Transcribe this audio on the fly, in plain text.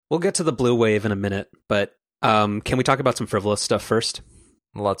We'll get to the blue wave in a minute, but can we talk about some frivolous stuff first?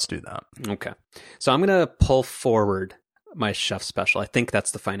 Let's do that. Okay. So I'm going to pull forward my chef special. I think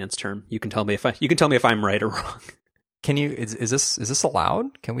that's the finance term. You can tell me if I'm right or wrong. Can you? Is this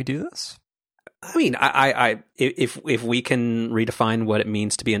allowed? Can we do this? I mean, if we can redefine what it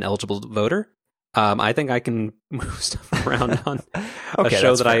means to be an eligible voter, I think I can move stuff around on a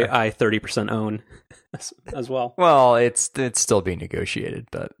show that I 30% own as well. Well, it's still being negotiated,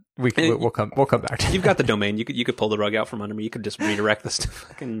 but we'll come back to it. You've got the domain. You could pull the rug out from under me. You could just redirect this to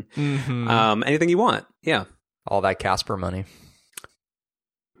fucking anything you want. Yeah. All that Casper money.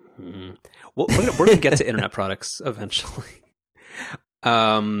 Well, we're going to get to internet products eventually.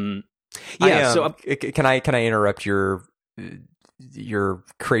 So can I interrupt your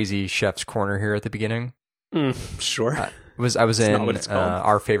crazy chef's corner here at the beginning? Sure. I was in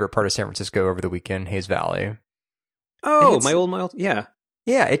our favorite part of San Francisco over the weekend, Hayes Valley. Oh, my old, yeah.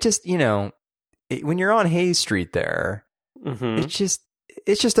 Yeah, it just, when you're on Hayes Street there,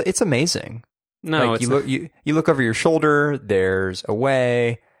 it's amazing. No, like you look over your shoulder, there's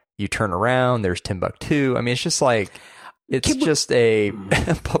Away, you turn around, there's Timbuktu. I mean, it's just like, it's just a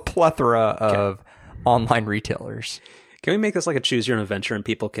plethora of online retailers. Can we make this like a choose your own adventure and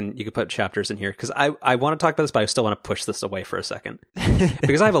you can put chapters in here? Because I want to talk about this, but I still want to push this away for a second.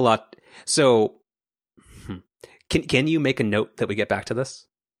 Because I have a lot. So can you make a note that we get back to this?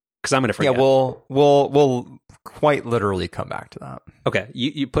 Because I'm going to forget. Yeah, we'll quite literally come back to that. Okay,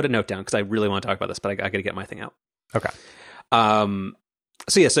 you put a note down because I really want to talk about this, but I got to get my thing out. Okay.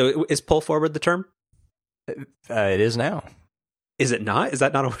 So is pull forward the term? It is now. Is it not? Is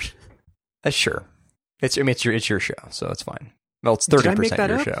that not a... Sure. It's your show, so it's fine. Well, it's 30%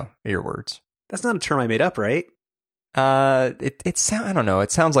 your show. Your words. That's not a term I made up, right? I don't know.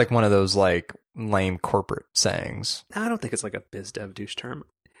 It sounds like one of those like lame corporate sayings. I don't think it's like a biz dev douche term.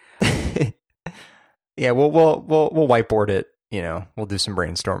 Yeah, we'll whiteboard it. We'll do some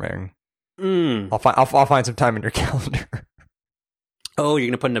brainstorming. I'll find some time in your calendar. Oh, you're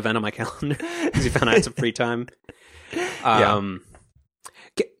gonna put an event on my calendar because you found I had some free time.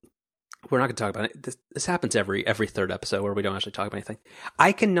 We're not going to talk about it. This happens every third episode where we don't actually talk about anything.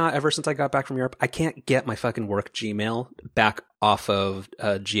 I cannot, ever since I got back from Europe, I can't get my fucking work Gmail back off of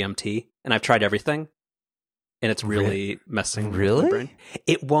GMT, and I've tried everything, and it's really messing with my brain.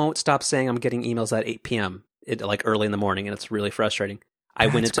 It won't stop saying I'm getting emails at 8 p.m. Like early in the morning, and it's really frustrating. I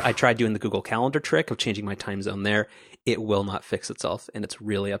tried doing the Google Calendar trick of changing my time zone there. It will not fix itself, and it's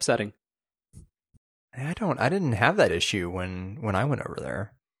really upsetting. I didn't have that issue when I went over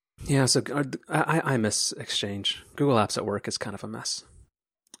there. Yeah, so I miss Exchange. Google Apps at work is kind of a mess.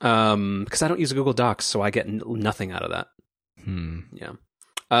 Because I don't use Google Docs, so I get nothing out of that. Yeah.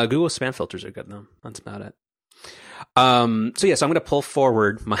 Google spam filters are good, though. That's about it. So I'm going to pull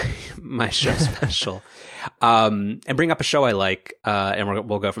forward my show special and bring up a show I like, and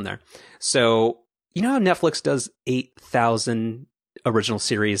we'll go from there. So, you know how Netflix does 8,000 original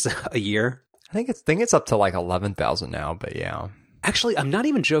series a year? I think it's up to like 11,000 now, but yeah. Actually, I'm not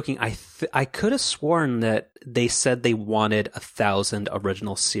even joking. I could have sworn that they said they wanted 1,000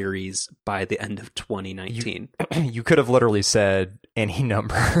 original series by the end of 2019. You could have literally said any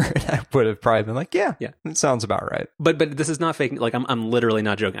number. I would have probably been like, yeah, it sounds about right. But this is not fake. Like I'm literally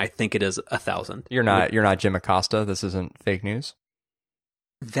not joking. I think it is 1,000. You're not Jim Acosta. This isn't fake news.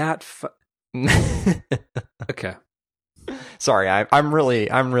 Okay. Sorry, I'm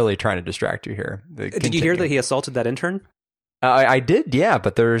really trying to distract you here. Did you hear that he assaulted that intern? I did, yeah,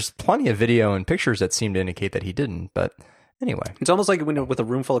 but there's plenty of video and pictures that seem to indicate that he didn't. But anyway, it's almost like with a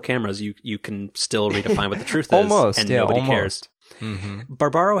room full of cameras, you can still redefine what the truth is, almost, and nobody cares. Mm-hmm.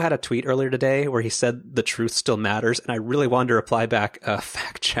 Barbaro had a tweet earlier today where he said the truth still matters, and I really wanted to reply back,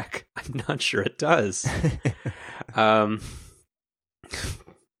 fact check. I'm not sure it does.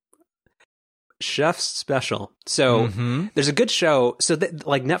 Chef's special. So there's a good show. So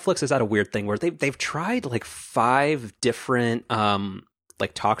like Netflix is at a weird thing where they've tried like 5 different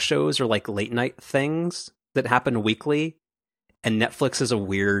like talk shows or like late night things that happen weekly, and Netflix is a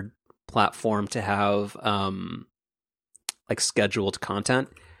weird platform to have like scheduled content.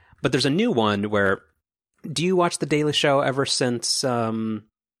 But there's a new one where, do you watch The Daily Show ever since Jon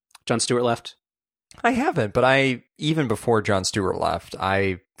Stewart left? I haven't, but even before Jon Stewart left,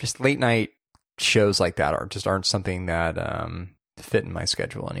 I just late night shows like that aren't something that fit in my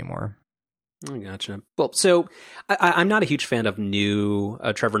schedule anymore. I gotcha. Well, so I'm not a huge fan of new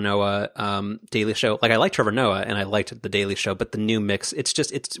Trevor Noah Daily Show. Like I like Trevor Noah and I liked The Daily Show, but the new mix,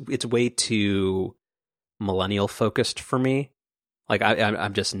 it's way too millennial focused for me. Like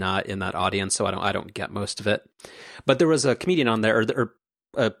I'm just not in that audience, so I don't get most of it. But there was a comedian on there, or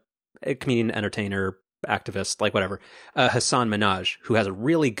a comedian, entertainer, activist, like whatever, Hassan Minhaj, who has a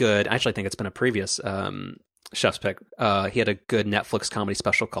really good, I actually think it's been a previous Chef's Pick. He had a good Netflix comedy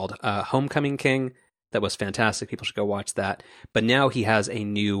special called Homecoming King that was fantastic. People should go watch that. But now he has a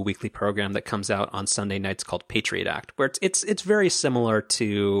new weekly program that comes out on Sunday nights called Patriot Act, where it's very similar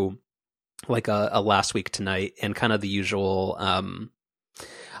to like a Last Week Tonight and kind of the usual,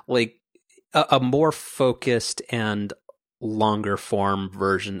 like a more focused and longer form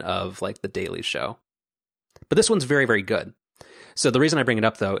version of like the Daily Show. But this one's very, very good. So the reason I bring it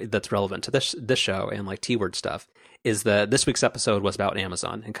up, though, that's relevant to this show and like T-word stuff, is that this week's episode was about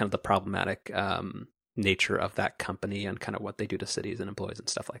Amazon and kind of the problematic nature of that company and kind of what they do to cities and employees and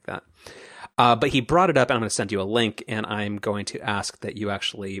stuff like that. But he brought it up, and I'm going to send you a link, and I'm going to ask that you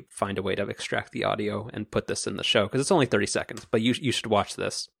actually find a way to extract the audio and put this in the show, because it's only 30 seconds, but you should watch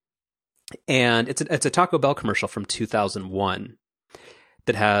this. And it's a Taco Bell commercial from 2001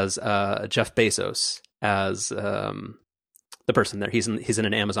 that has Jeff Bezos as the person there. He's in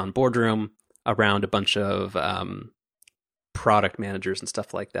an Amazon boardroom around a bunch of product managers and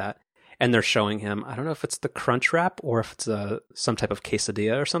stuff like that, and they're showing him, I don't know if it's the Crunch Wrap or if it's some type of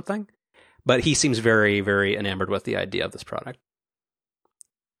quesadilla or something, but he seems very, very enamored with the idea of this product.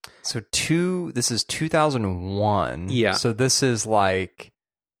 So this is 2001. Yeah. So this is like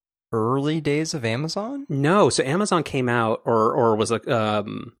early days of Amazon? No. So Amazon came out or was like,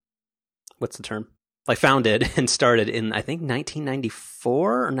 what's the term? Like founded and started in, I think,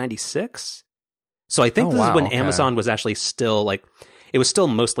 1994 or 96. So I think this is when Amazon was actually still like, it was still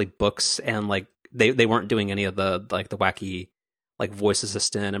mostly books, and like they weren't doing any of the like the wacky like voice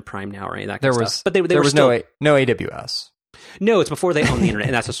assistant and Prime Now or any of that kind of stuff. But there was still no AWS. No, it's before they owned the internet,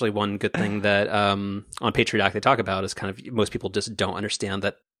 and that's actually one good thing that on Patriot Act they talk about is kind of most people just don't understand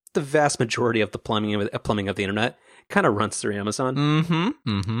that the vast majority of the plumbing of the internet kind of runs through Amazon.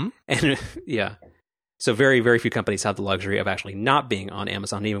 Mm-hmm. Mm-hmm. And yeah. So very, very few companies have the luxury of actually not being on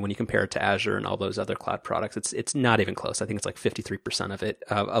Amazon. Even when you compare it to Azure and all those other cloud products, it's not even close. I think it's like 53% of it,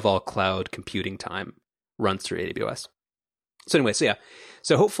 of all cloud computing time runs through AWS. So anyway, so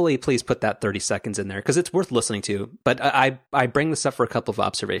hopefully please put that 30 seconds in there because it's worth listening to. But I bring this up for a couple of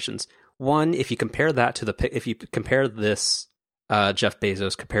observations. One, if you compare that to this Jeff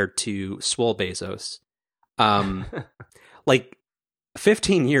Bezos compared to Swole Bezos, like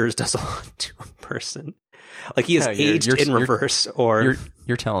 15 years does a lot to a person. Like he is aged in reverse. Or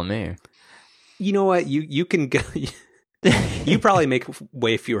you're telling me. You know what? You can go. You probably make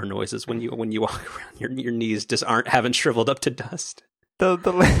way fewer noises when you walk around. Your knees just haven't shriveled up to dust.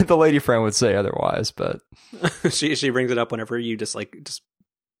 The lady friend would say otherwise, but she brings it up whenever you you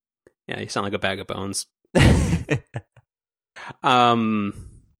sound like a bag of bones. What's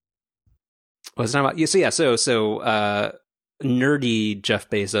it about? You see, yeah. So nerdy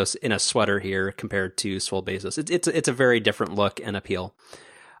Jeff Bezos in a sweater here compared to Swole Bezos. It's a very different look and appeal.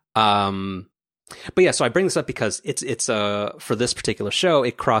 But yeah, so I bring this up because it's for this particular show,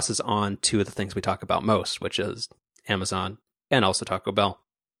 it crosses on two of the things we talk about most, which is Amazon and also Taco Bell.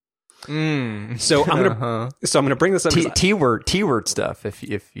 So I'm gonna bring this up. T-word stuff.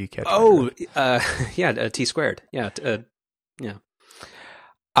 If you catch. Yeah, T squared. Yeah, yeah.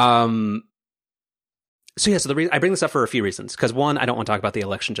 So yeah, so I bring this up for a few reasons. Because one, I don't want to talk about the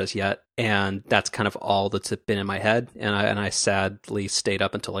election just yet, and that's kind of all that's been in my head. And I sadly stayed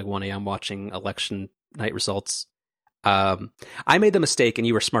up until like 1 a.m. watching election night results. I made the mistake, and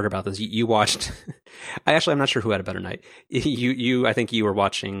you were smart about this. You watched. I'm not sure who had a better night. I think you were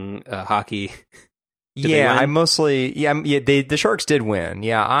watching hockey. Yeah, the Sharks did win.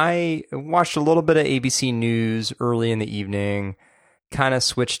 Yeah, I watched a little bit of ABC News early in the evening. Kind of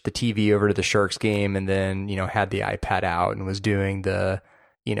switched the TV over to the Sharks game, and then had the iPad out and was doing the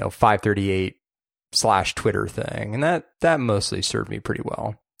 538/Twitter thing, and that mostly served me pretty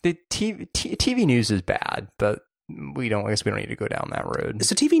well. The TV news is bad, but I guess we don't need to go down that road.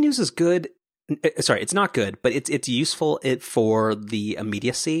 So TV news is good. Sorry, it's not good, but it's useful for the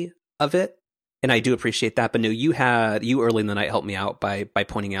immediacy of it. And I do appreciate that. But no, you early in the night helped me out by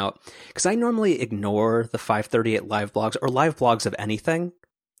pointing out, because I normally ignore the 538 live blogs or live blogs of anything,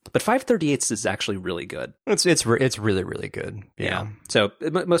 but 538's is actually really good. It's really, really good. Yeah. So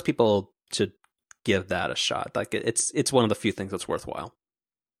most people should give that a shot. Like it's one of the few things that's worthwhile.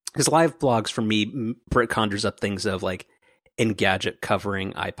 Because live blogs for me conjures up things of like Engadget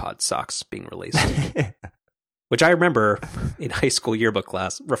covering iPod socks being released. Which I remember in high school yearbook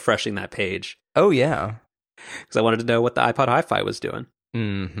class refreshing that page. Oh, yeah. Because I wanted to know what the iPod Hi-Fi was doing.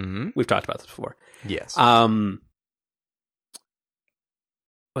 Mm-hmm. We've talked about this before. Yes.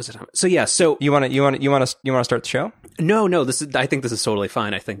 Was it? So yeah. So you want to start the show? No. I think this is totally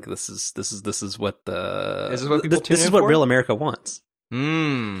fine. I think this is what the this is what people this is what real America wants.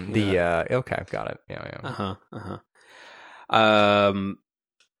 Okay, got it. Yeah.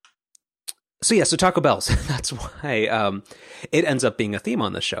 So Taco Bell's. That's why it ends up being a theme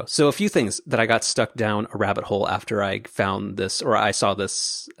on this show. So a few things that I got stuck down a rabbit hole after I found this, or I saw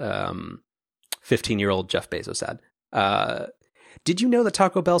this 15-year-old Jeff Bezos ad. Did you know that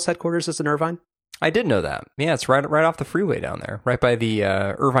Taco Bell's headquarters is in Irvine? I did know that. Yeah, it's right off the freeway down there, right by the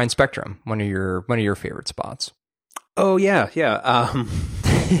Irvine Spectrum, one of your favorite spots. Oh yeah.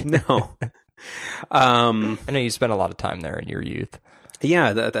 No. I know you spent a lot of time there in your youth. Yeah,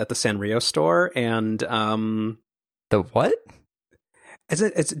 at the Sanrio store, and the what?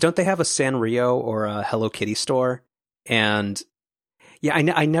 Don't they have a Sanrio or a Hello Kitty store? And yeah,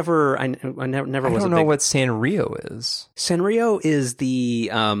 I never was. I don't know what Sanrio is. Sanrio is the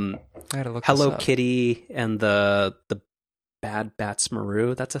Hello Kitty and the Bad Bats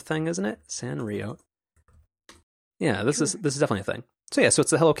Maru. That's a thing, isn't it? Sanrio. Yeah, this is definitely a thing. So it's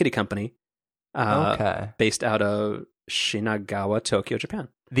the Hello Kitty company, based out of Shinagawa, Tokyo, Japan.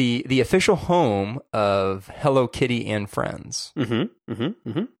 The official home of Hello Kitty and Friends. And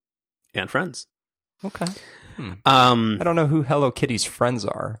Friends. Okay. I don't know who Hello Kitty's friends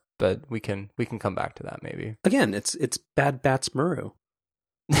are, but we can come back to that maybe. Again, it's Bad Bats Maru.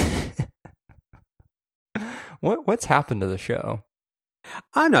 What's happened to the show?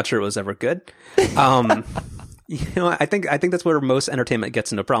 I'm not sure it was ever good. I think that's where most entertainment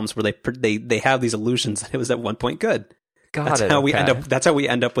gets into problems, where they have these illusions that it was at one point good. That's how we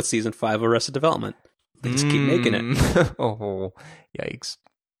end up with season 5 of Arrested Development. They just keep making it. Oh, yikes.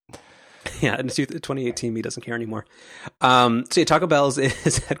 Yeah, in 2018, me doesn't care anymore. Taco Bell's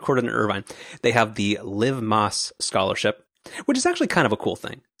is headquartered in Irvine. They have the Liv Moss Scholarship, which is actually kind of a cool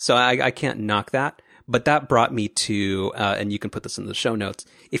thing. So I can't knock that. But that brought me to, and you can put this in the show notes,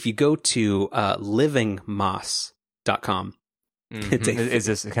 if you go to livingmoss.com.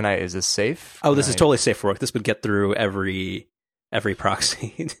 Is this safe? Oh, this is totally safe for work. This would get through every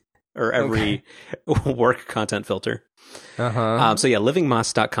proxy or every work content filter.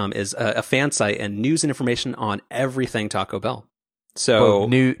 Livingmoss.com is a fan site and news and information on everything Taco Bell. So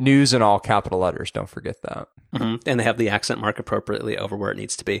news in all capital letters. Don't forget that. And they have the accent mark appropriately over where it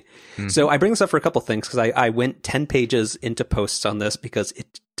needs to be. So I bring this up for a couple things because I went 10 pages into posts on this because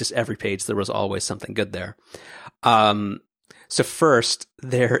it just every page there was always something good there. So first,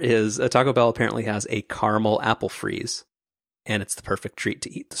 there is Taco Bell apparently has a caramel apple freeze, and it's the perfect treat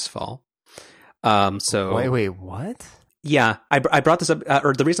to eat this fall. Wait, what? Yeah, I brought this up,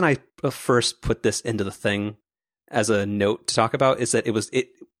 or the reason I first put this into the thing as a note to talk about is that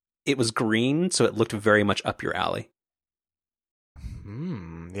it was green, so it looked very much up your alley.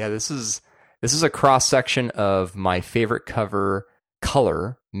 Yeah, this is a cross section of my favorite cover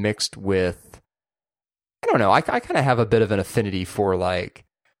color mixed with, I don't know, I kind of have a bit of an affinity for like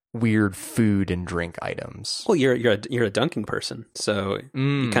weird food and drink items. Well, you're a dunking person, so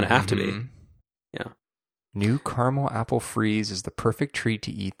you kind of have to be. Yeah. New caramel apple freeze is the perfect treat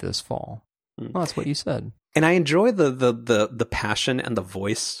to eat this fall. Well, that's what you said. And I enjoy the passion and the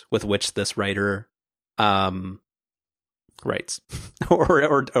voice with which this writer writes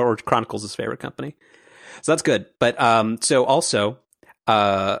or chronicles his favorite company. So that's good. But so also,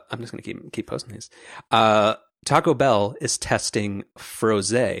 I'm just going to keep posting these. Taco Bell is testing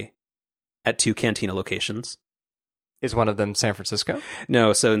Frosé at 2 Cantina locations. Is one of them San Francisco?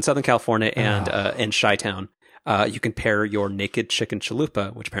 No, so in Southern California and in Chi-Town, you can pair your naked chicken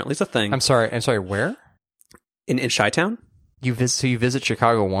chalupa, which apparently is a thing. I'm sorry, where? In Chi-Town? You visit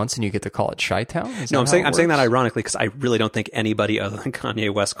Chicago once and you get to call it Chi-Town? No, I'm saying that ironically because I really don't think anybody other than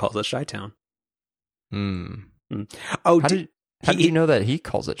Kanye West calls it Chi-Town. Oh, how did you know that he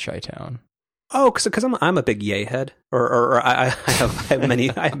calls it Chi-Town? Oh, because I'm a big Ye head, or I have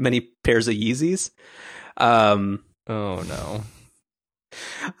many pairs of Yeezys. Oh no.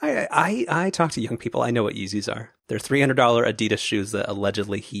 I talk to young people. I know what Yeezys are. They're $300 Adidas shoes that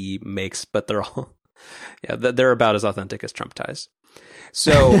allegedly he makes, but they're all, they're about as authentic as Trump ties.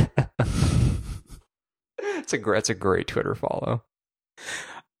 So it's a great Twitter follow.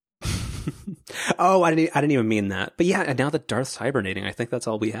 Oh, I didn't even mean that. But yeah, now that Darth's hibernating, I think that's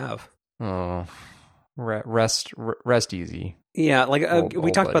all we have. Oh, rest easy. Yeah, like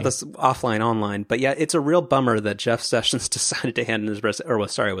we talked about this offline, online, but yeah, it's a real bummer that Jeff Sessions decided to hand in his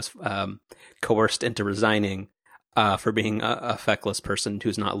was coerced into resigning for being a feckless person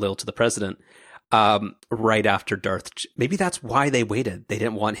who's not loyal to the president. Right after Darth, maybe that's why they waited. They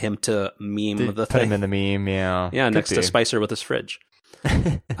didn't want him to meme the thing. Put him in the meme, yeah. Yeah, next to Spicer with his fridge.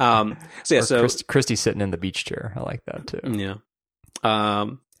 So yeah, so Christy sitting in the beach chair. I like that too. Yeah.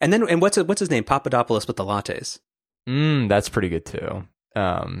 And what's his name? Papadopoulos with the lattes. That's pretty good too.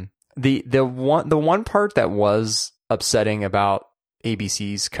 The one part that was upsetting about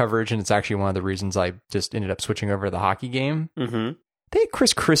ABC's coverage, and it's actually one of the reasons I just ended up switching over to the hockey game. Mm-hmm. They had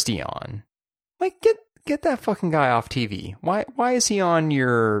Chris Christie on. Like, get that fucking guy off TV. Why is he on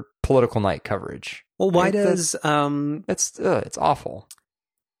your political night coverage? Well, why does it's awful.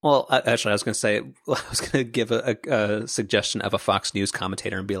 Well, actually, I was going to give a suggestion of a Fox News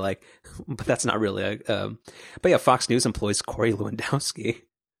commentator and be like, but that's not really but yeah, Fox News employs Corey Lewandowski.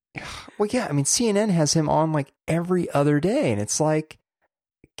 Well, yeah, I mean, CNN has him on like every other day, and it's like,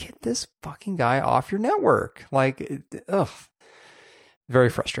 get this fucking guy off your network. Like, ugh, very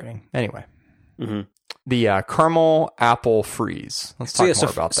frustrating. Anyway, the caramel apple freeze. Let's talk more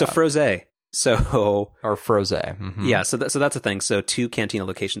about that. So Frosé. Or Frosé. Mm-hmm. Yeah, so that's a thing. So 2 Cantina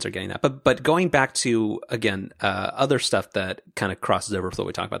locations are getting that. But going back to, again, other stuff that kind of crosses over with what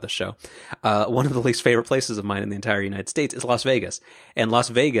we talk about this show. One of the least favorite places of mine in the entire United States is Las Vegas. And Las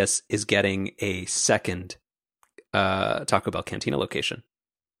Vegas is getting a second Taco Bell Cantina location.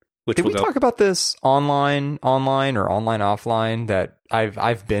 Did we talk about this online or online offline, that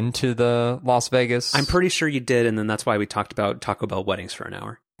I've been to the Las Vegas? I'm pretty sure you did, and then that's why we talked about Taco Bell weddings for an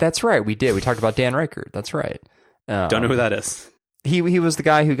hour. That's right, we did. We talked about Dan Reichert. That's right. Don't know who that is. He was the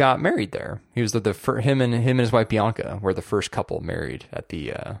guy who got married there. He was him and his wife Bianca were the first couple married at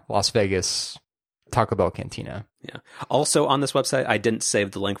the Las Vegas Taco Bell Cantina. Yeah. Also on this website, I didn't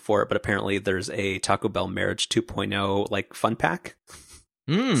save the link for it, but apparently there's a Taco Bell Marriage 2.0 like fun pack.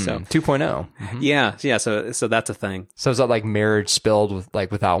 So 2.0. Mm-hmm. Yeah. So that's a thing. So is that like marriage spelled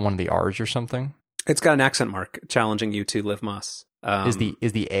without one of the R's or something? It's got an accent mark challenging you to live Moss. Is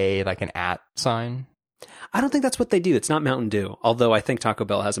the A like an @ sign? I don't think that's what they do. It's not Mountain Dew. Although I think Taco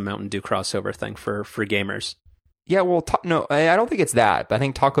Bell has a Mountain Dew crossover thing for gamers. Yeah, well, no, I don't think it's that. But I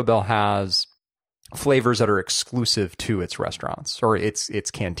think Taco Bell has flavors that are exclusive to its restaurants or its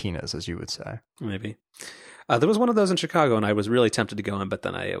cantinas, as you would say. Maybe. There was one of those in Chicago, and I was really tempted to go in, but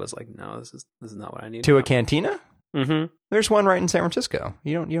then I was like, no, this is not what I need. To a cantina? Mm-hmm. There's one right in San Francisco.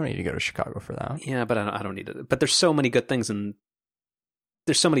 You don't need to go to Chicago for that. Yeah, but I don't need it. But there's so many good things, and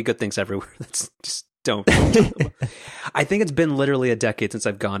there's so many good things everywhere. That's just don't. I think it's been literally a decade since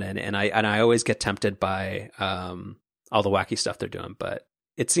I've gone in, and I always get tempted by all the wacky stuff they're doing, but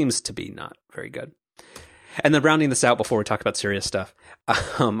it seems to be not very good. And then rounding this out before we talk about serious stuff,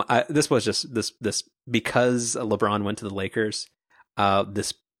 this was just this because LeBron went to the Lakers.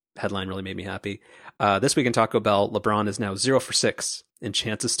 This headline really made me happy. This week in Taco Bell, LeBron is now 0 for 6 in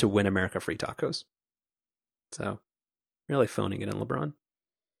chances to win America free tacos. So really phoning it in, LeBron.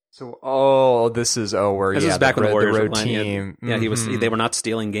 So this is back when the Warriors road were playing. team. Yeah, they were not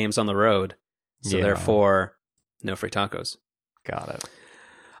stealing games on the road, so therefore no free tacos. Got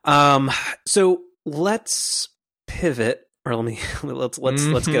it. So let's pivot, or let's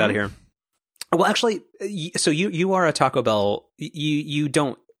get out of here. Well, actually, so you are a Taco Bell. You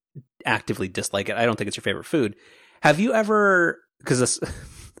don't actively dislike it. I don't think it's your favorite food. Have you ever? Because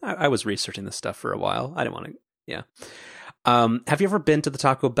I was researching this stuff for a while. I didn't want to. Yeah. Have you ever been to the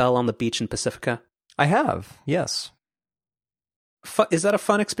Taco Bell on the beach in Pacifica? I have. Yes. Is that a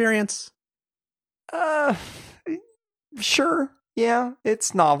fun experience? Sure. Yeah,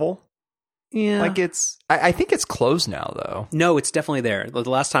 it's novel. Yeah. Like I think it's closed now, though. No, it's definitely there. The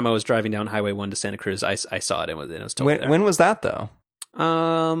last time I was driving down Highway 1 to Santa Cruz, I saw it and it was totally there. When was that, though?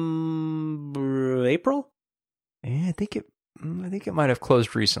 April? Yeah, I think it might have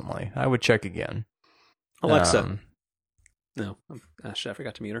closed recently. I would check again. Alexa. No, shit, I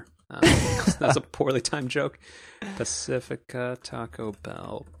forgot to mute her. That's a poorly timed joke. Pacifica Taco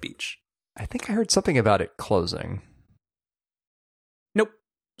Bell Beach. I think I heard something about it closing. Nope.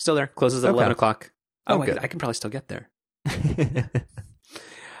 Still there. Closes at 11 o'clock. Oh, good. I can probably still get there.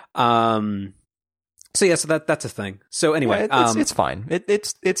 So yeah, so that's a thing. So anyway, it's fine.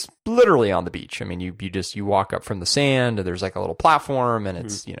 It's literally on the beach. I mean, you walk up from the sand, and there's like a little platform, and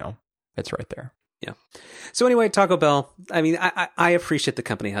it's it's right there. Yeah. So anyway, Taco Bell. I mean, I appreciate the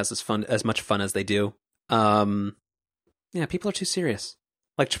company has as much fun as they do. Yeah, people are too serious.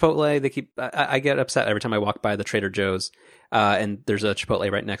 Like Chipotle, they keep. I get upset every time I walk by the Trader Joe's, and there's a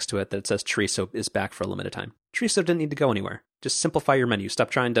Chipotle right next to it that says chorizo is back for a limited time. Chorizo didn't need to go anywhere. Just simplify your menu.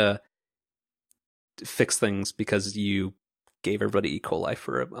 Stop trying to fix things because you gave everybody E. coli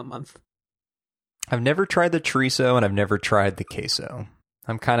for a month. I've never tried the chorizo, and I've never tried the queso.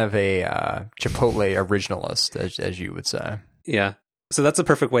 I'm kind of a Chipotle originalist, as you would say. Yeah. So that's a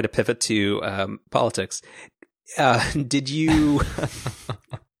perfect way to pivot to politics. Did you?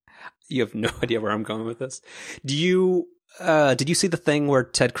 You have no idea where I'm going with this. Did you see the thing where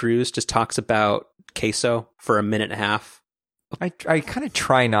Ted Cruz just talks about queso for a minute and a half? I kind of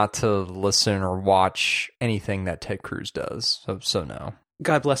try not to listen or watch anything that Ted Cruz does. So no.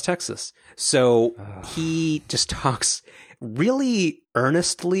 God bless Texas. So he just talks really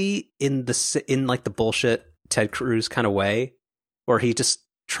earnestly in like the bullshit Ted Cruz kind of way, where he just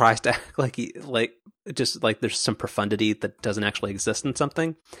tries to act like there's some profundity that doesn't actually exist in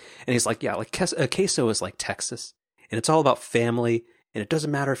something. And he's like, yeah, like queso is like Texas, and it's all about family, and it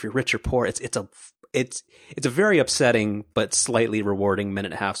doesn't matter if you're rich or poor. It's a very upsetting but slightly rewarding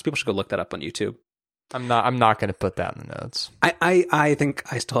minute and a half. So people should go look that up on YouTube. I'm not going to put that in the notes. I think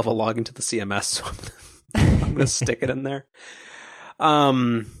I still have a login to the CMS, so I'm going to stick it in there.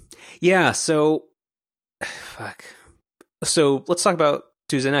 Yeah. So, fuck. So let's talk about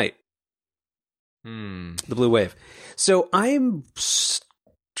Tuesday night. The blue wave. So I'm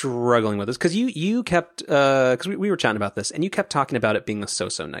struggling with this because you kept because we were chatting about this, and you kept talking about it being a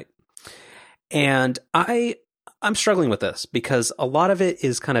so-so night, and I'm struggling with this because a lot of it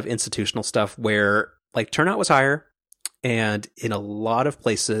is kind of institutional stuff where like turnout was higher, and in a lot of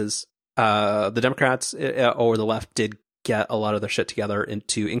places, the Democrats or the left did get a lot of their shit together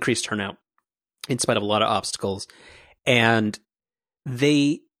to increase turnout in spite of a lot of obstacles, and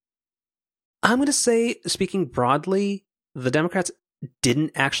I'm going to say, speaking broadly, the Democrats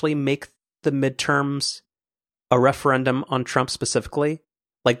didn't actually make the midterms a referendum on Trump specifically.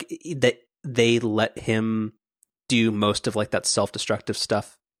 Like they let him do most of like that self-destructive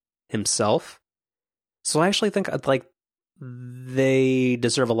stuff himself. So I actually think like they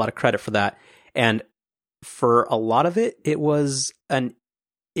deserve a lot of credit for that. And for a lot of it, it was an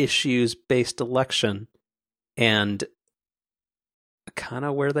issues-based election, and kind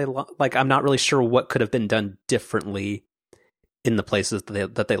of where they like I'm not really sure what could have been done differently in the places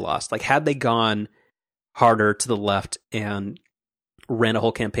that they lost. Like had they gone harder to the left and ran a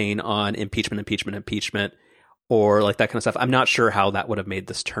whole campaign on impeachment, or like that kind of stuff, I'm not sure how that would have made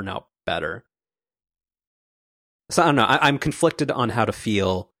this turn out better. So I don't know. I'm conflicted on how to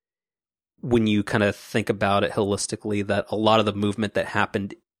feel when you kind of think about it holistically, that a lot of the movement that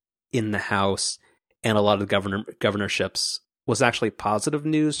happened in the House and a lot of the governorships was actually positive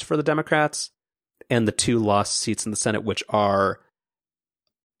news for the Democrats, and the two lost seats in the Senate, which are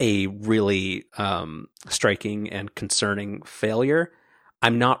a really striking and concerning failure.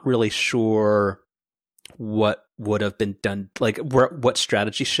 I'm not really sure what would have been done, like what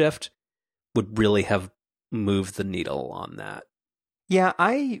strategy shift would really have moved the needle on that. Yeah,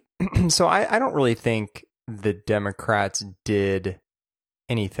 I don't really think the Democrats did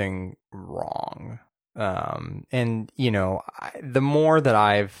anything wrong. And you know, the more that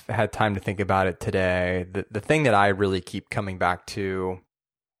I've had time to think about it today, the thing that I really keep coming back to,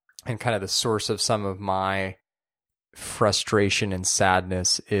 and kind of the source of some of my frustration and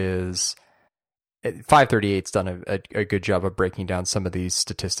sadness, is 538's done a good job of breaking down some of these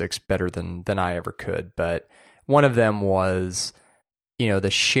statistics better than I ever could. But one of them was, you know,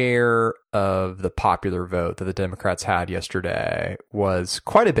 the share of the popular vote that the Democrats had yesterday was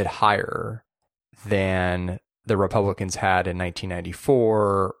quite a bit higher than the Republicans had in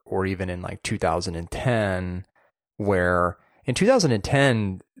 1994 or even in like 2010, where in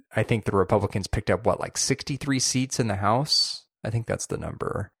 2010, I think the Republicans picked up like 63 seats in the House. I think that's the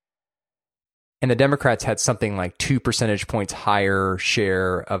number. And the Democrats had something like 2 percentage points higher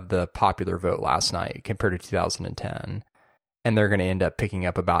share of the popular vote last night compared to 2010. And they're going to end up picking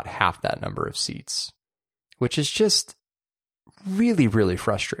up about half that number of seats, which is just really, really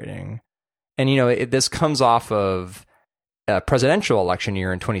frustrating. And, you know, this comes off of a presidential election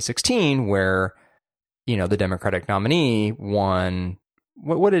year in 2016 where, you know, the Democratic nominee won.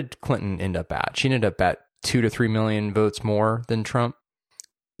 What did Clinton end up at? She ended up at 2 to 3 million votes more than Trump.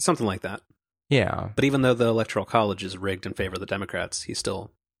 Something like that. Yeah. But even though the Electoral College is rigged in favor of the Democrats, he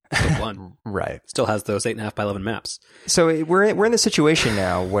still won. Right. Still has those 8.5 by 11 maps. So we're in the situation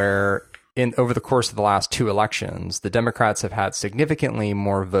now where over the course of the last two elections, the Democrats have had significantly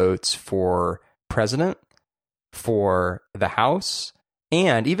more votes for president, for the House,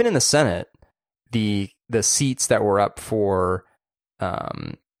 and even in the Senate, the seats that were up for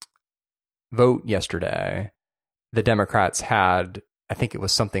vote yesterday, the Democrats had, I think it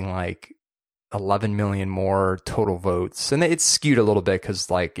was something like 11 million more total votes. And it's skewed a little bit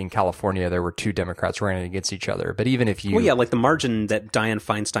because, like, in California, there were two Democrats running against each other. But even if you... Well, yeah, like the margin that Dianne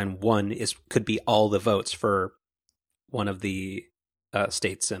Feinstein won could be all the votes for one of the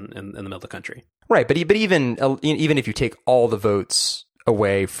states in the middle of the country. Right, but even if you take all the votes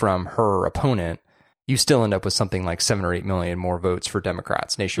away from her opponent, you still end up with something like 7 or 8 million more votes for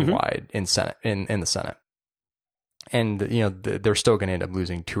Democrats nationwide in Senate in the Senate. And they're still going to end up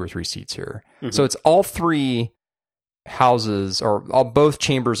losing 2 or 3 seats here. So it's all 3 houses, or both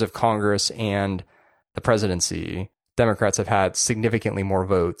chambers of Congress and the presidency. Democrats have had significantly more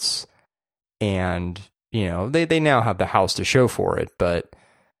votes, and they now have the House to show for it. But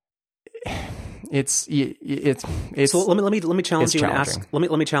it's so let me challenge you and ask.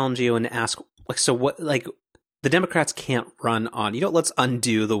 Let me challenge you and ask. Like, so what? Like, the Democrats can't run on. Let's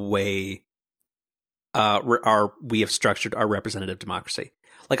undo the way we have structured our representative democracy.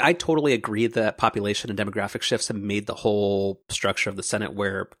 Like, I totally agree that population and demographic shifts have made the whole structure of the Senate,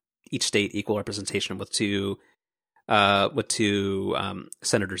 where each state equal representation with two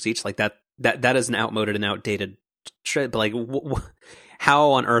senators each, like that is an outmoded and outdated trend. But like,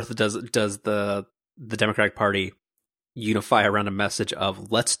 how on earth does the Democratic Party unify around a message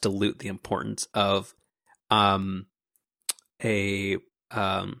of let's dilute the importance of a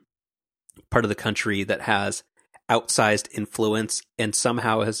part of the country that has outsized influence and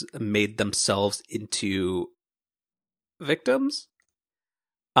somehow has made themselves into victims?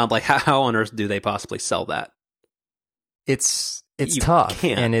 Like, how on earth do they possibly sell that? It's tough.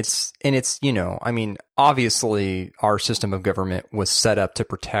 Can't. And it's I mean, obviously our system of government was set up to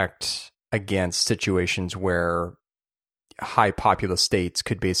protect against situations where high populous states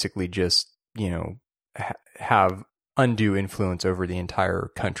could basically just, have undue influence over the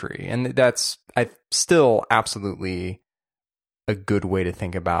entire country. And that's still absolutely a good way to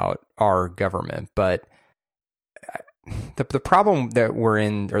think about our government. But the problem that we're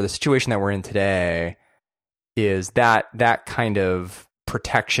in, or the situation that we're in today, is that kind of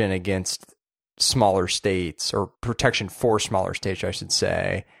protection against smaller states, or protection for smaller states, I should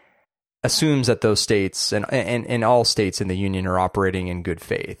say, assumes that those states and all states in the union are operating in good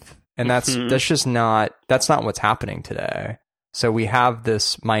faith. And that's not what's happening today. So we have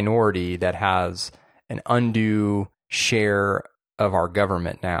this minority that has an undue share of our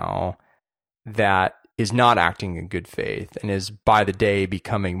government now that is not acting in good faith and is by the day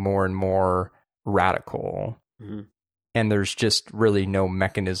becoming more and more radical. And there's just really no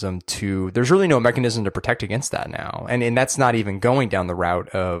mechanism to protect against that now. And that's not even going down the route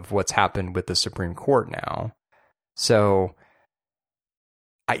of what's happened with the Supreme Court now. So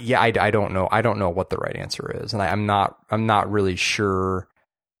I don't know. I don't know what the right answer is. And I'm not really sure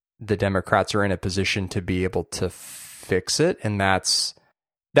the Democrats are in a position to be able to fix it. And that's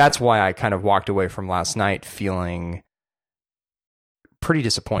why I kind of walked away from last night feeling pretty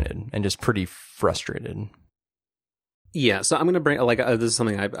disappointed and just pretty frustrated. Yeah, so I'm going to bring, this is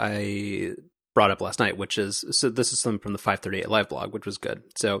something I brought up last night, which is, so this is something from the 538 Live blog, which was good.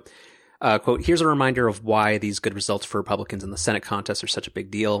 So, quote, here's a reminder of why these good results for Republicans in the Senate contest are such a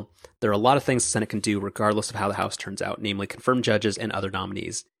big deal. There are a lot of things the Senate can do regardless of how the House turns out, namely confirm judges and other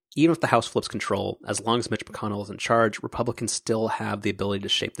nominees. Even if the House flips control, as long as Mitch McConnell is in charge, Republicans still have the ability to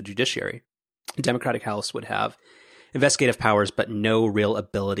shape the judiciary. The Democratic House would have investigative powers, but no real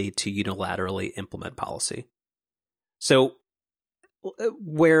ability to unilaterally implement policy. So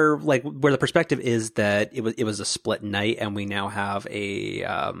where the perspective is that it was a split night, and we now have a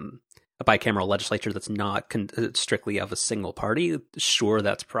bicameral legislature that's not strictly of a single party. Sure,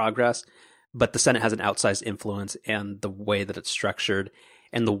 that's progress, but the Senate has an outsized influence, and the way that it's structured,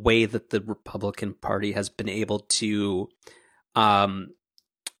 and the way that the Republican Party has been able to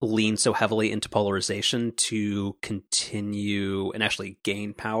lean so heavily into polarization to continue and actually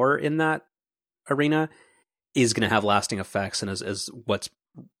gain power in that arena is going to have lasting effects, and is what's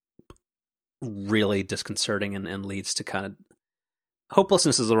really disconcerting and leads to kind of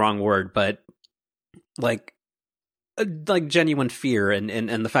hopelessness is the wrong word, but like genuine fear and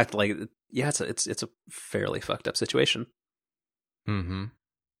the fact that it's a fairly fucked up situation. But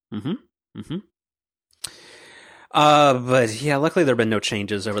yeah, luckily there have been no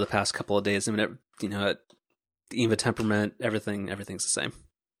changes over the past couple of days. I mean, even temperament, everything's the same.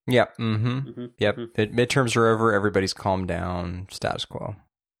 Yep. Yep. Midterms are over. Everybody's calmed down. Status quo.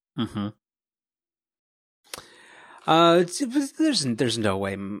 There's no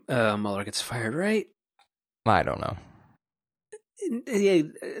way Mueller gets fired, right? I don't know.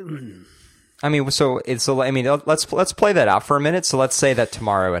 I mean, let's play that out for a minute. So let's say that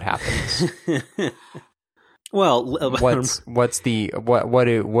tomorrow it happens. Well, what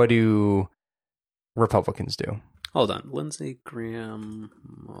do Republicans do? Hold on. Lindsey Graham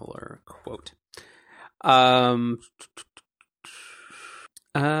Mueller quote.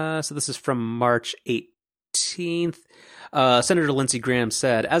 So this is from March 18th. Senator Lindsey Graham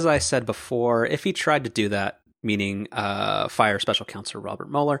said, "As I said before, if he tried to do that, meaning fire Special Counsel Robert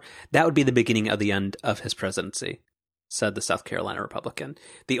Mueller. That would be the beginning of the end of his presidency, said the South Carolina Republican.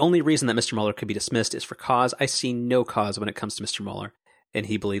 The only reason that Mr. Mueller could be dismissed is for cause. I see no cause when it comes to Mr. Mueller, and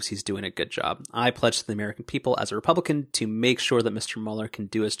he believes he's doing a good job. I pledge to the American people as a Republican to make sure that Mr. Mueller can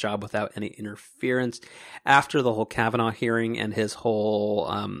do his job without any interference. After the whole Kavanaugh hearing and his whole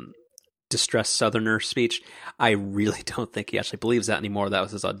distressed Southerner speech, I really don't think he actually believes that anymore. That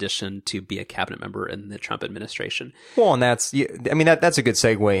was his audition to be a cabinet member in the Trump administration. Well, and that's a good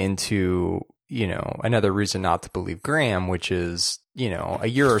segue into, another reason not to believe Graham, which is, a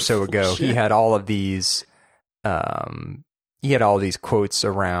year or so ago, he had all of these, quotes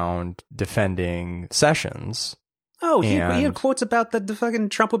around defending Sessions. Oh, he had quotes about the fucking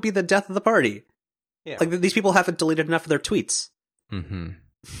Trump would be the death of the party. Yeah. Like, these people haven't deleted enough of their tweets. Mm-hmm.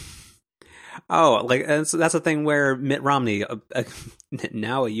 Oh, and so that's the thing where Mitt Romney,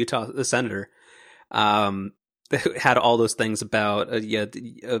 now a Utah senator, had all those things about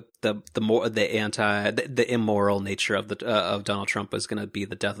the immoral nature of Donald Trump was going to be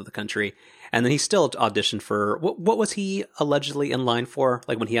the death of the country, and then he still auditioned for what was he allegedly in line for?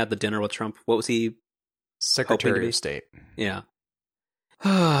 Like when he had the dinner with Trump, what was he? Secretary of State. Yeah.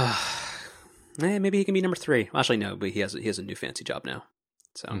 Maybe he can be number 3. Well, actually, no, but he has a new fancy job now.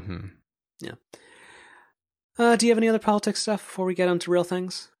 So. Mm-hmm. Yeah. Do you have any other politics stuff before we get onto real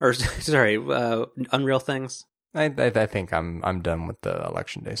things? Or sorry, unreal things? I think I'm done with the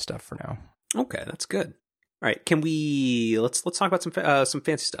election day stuff for now. Okay, that's good. All right, can we let's talk about some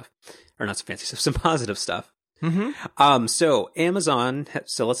fancy stuff, or not some fancy stuff, some positive stuff. Mm-hmm. So Amazon.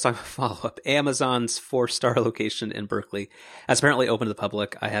 So let's talk about follow up. Amazon's 4-star location in Berkeley has apparently opened to the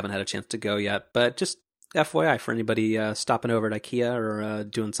public. I haven't had a chance to go yet, but just FYI for anybody stopping over at IKEA or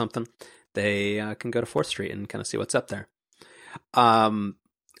doing something. They can go to 4th Street and kind of see what's up there. I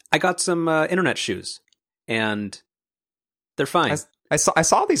got some internet shoes, and they're fine. I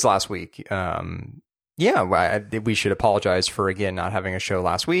saw these last week. We should apologize for, again, not having a show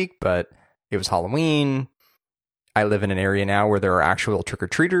last week, but it was Halloween. I live in an area now where there are actual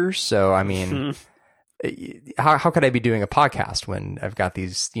trick-or-treaters, so, I mean, how could I be doing a podcast when I've got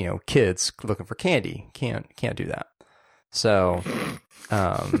these, kids looking for candy? Can't do that. So...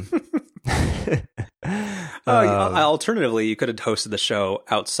 alternatively, you could have hosted the show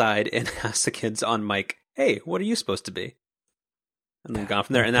outside and asked the kids on mic, "Hey, what are you supposed to be?" And then gone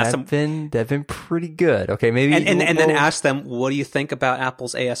from there. And that'd been pretty good. Okay, maybe and then ask them, "What do you think about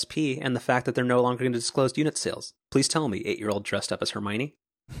Apple's ASP and the fact that they're no longer going to disclose unit sales? Please tell me, 8-year-old dressed up as Hermione."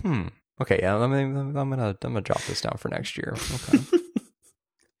 Okay, yeah, I'm gonna drop this down for next year. Okay.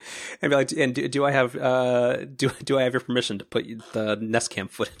 And be like, and do I have do I have your permission to put the Nest Cam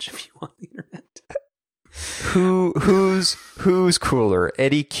footage of you on the internet? Who's cooler,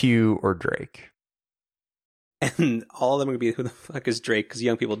 Eddie Q or Drake? And all of them would be, who the fuck is Drake? Because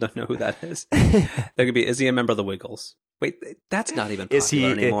young people don't know who that is. They could be, is he a member of the Wiggles? Wait, that's not even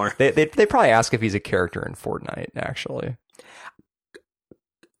popular anymore. They probably ask if he's a character in Fortnite. Actually,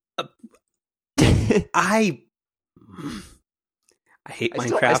 I hate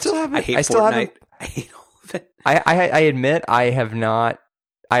Minecraft. I hate Fortnite. I hate all of it. I admit I have not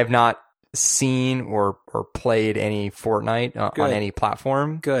seen or played any Fortnite on any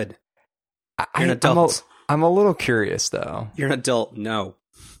platform. Good. You're an adult. I'm a little curious though. You're an adult. No.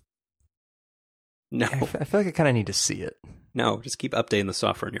 I feel like I kind of need to see it. No, just keep updating the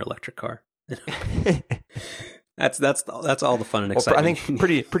software in your electric car. That's all the fun and excitement. I think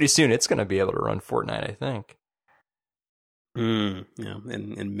pretty soon it's going to be able to run Fortnite, I think. Yeah,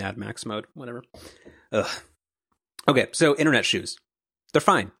 in Mad Max mode, whatever. Ugh. Okay, so internet shoes, they're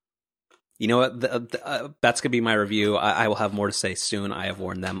fine. You know what? That's gonna be my review. I will have more to say soon. I have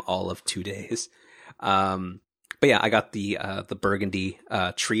worn them all of 2 days. But yeah, I got the burgundy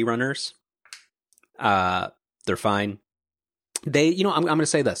tree runners. They're fine. I'm gonna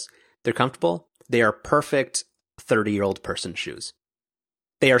say this: they're comfortable. They are perfect 30-year-old person shoes.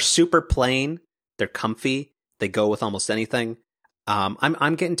 They are super plain. They're comfy. They go with almost anything.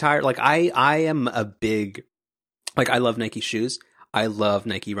 I'm getting tired. Like I am a big, like I love Nike shoes. I love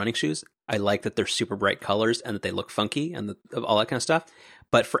Nike running shoes. I like that they're super bright colors and that they look funky and all that kind of stuff.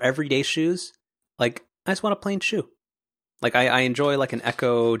 But for everyday shoes, like I just want a plain shoe. Like I enjoy like an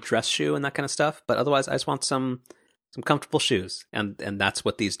Echo dress shoe and that kind of stuff. But otherwise, I just want some comfortable shoes, and that's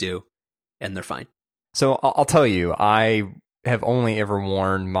what these do, and they're fine. So I'll tell you, I have only ever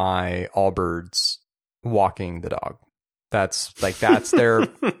worn my Allbirds walking the dog. That's they're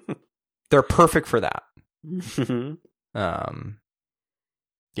perfect for that.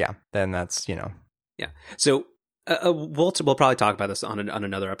 Yeah, then that's, Yeah. So we'll probably talk about this on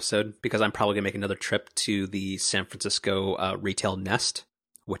another episode, because I'm probably gonna make another trip to the San Francisco Retail Nest,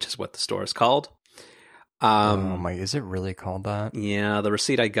 which is what the store is called. Is it really called that? Yeah, the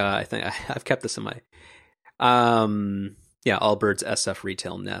receipt I got, I think I've kept this in my Allbirds SF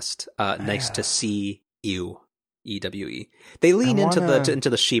Retail Nest. Nice to see you, EWE. They lean into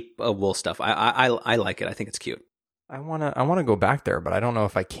the sheep wool stuff. I like it. I think it's cute. I wanna go back there, but I don't know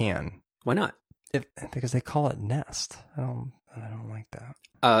if I can. Why not? Because they call it Nest. I don't like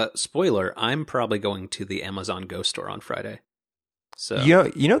that. Spoiler: I'm probably going to the Amazon Go store on Friday. So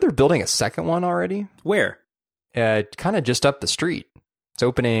you know they're building a second one already. Where? Kind of just up the street. It's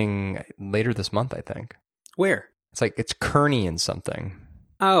opening later this month, I think. Where? It's Kearney and something.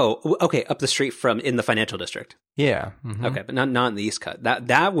 Oh, okay, up the street from in the financial district. Yeah. Mm-hmm. Okay, but not in the East Cut.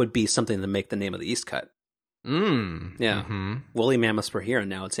 That would be something to make the name of the East Cut. Yeah. Mm-hmm. Woolly mammoths were here, and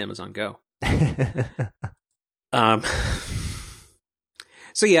now it's Amazon Go.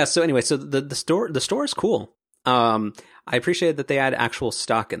 So anyway, the store is cool. I appreciate that they add actual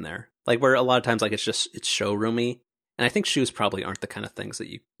stock in there, like where a lot of times like it's showroomy, and I think shoes probably aren't the kind of things that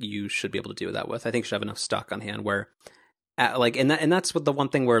you should be able to do that with. I think you should have enough stock on hand where and that's what the one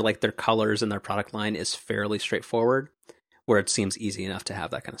thing where like their colors and their product line is fairly straightforward, where it seems easy enough to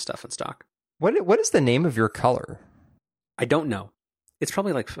have that kind of stuff in stock. What is the name of your color? I don't know. It's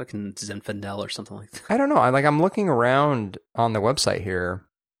probably like fucking Zinfandel or something like that. I don't know. I'm looking around on the website here,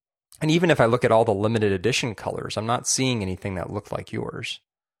 and even if I look at all the limited edition colors, I'm not seeing anything that look like yours.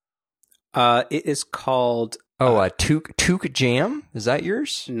 It is called Toque Jam. Is that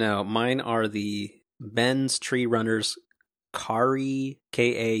yours? No, mine are the Men's Tree Runners Kauri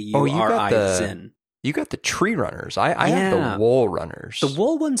Kauri Zin. You got the Tree Runners. I have the Wool Runners. The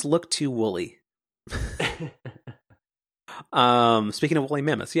wool ones look too woolly. Speaking of woolly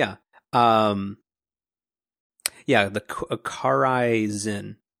mammoths, the Karai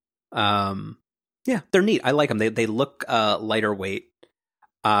Zin. They're neat. I like them. They look lighter weight.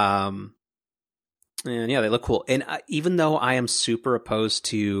 And they look cool. And even though I am super opposed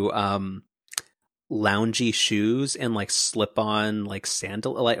to loungy shoes and like slip-on like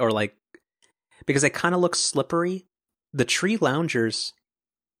sandal or like, because they kind of look slippery, the Tree Loungers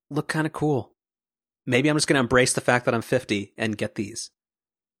look kind of cool. Maybe I'm just going to embrace the fact that I'm 50 and get these.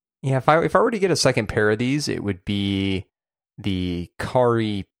 Yeah, if I were to get a second pair of these, it would be the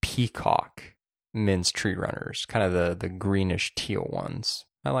Kari Peacock Men's Tree Runners, kind of the greenish teal ones.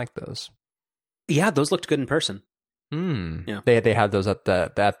 I like those. Yeah, those looked good in person. Yeah, they had those at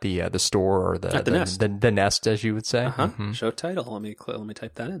the store or the Nest. The Nest, as you would say. Mm-hmm. Show title. Let me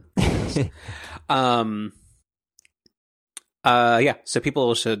type that in. So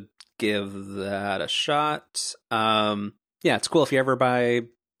people should give that a shot. It's cool if you ever buy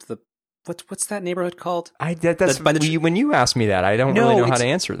the what's that neighborhood called? When you asked me that, I don't really know how to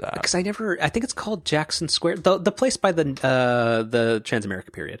answer that, because I think it's called Jackson Square, the place by the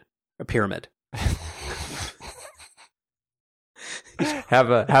Transamerica Pyramid. Have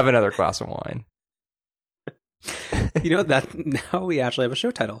another glass of wine. You know that now we actually have a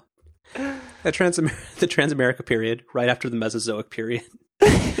show title. The Transamerica period, right after the Mesozoic period.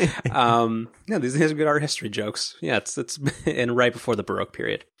 These are good art history jokes. Yeah, it's and right before the Baroque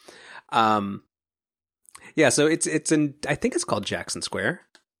period. So it's in, I think it's called Jackson Square.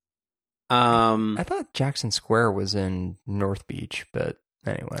 I thought Jackson Square was in North Beach, but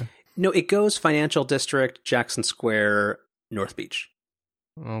anyway. No, it goes Financial District, Jackson Square, North Beach.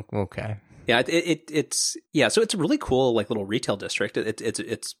 Okay. Yeah, so it's a really cool like little retail district.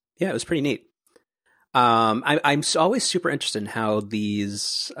 It was pretty neat. I'm always super interested in how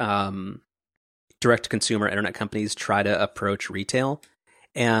these direct to consumer internet companies try to approach retail,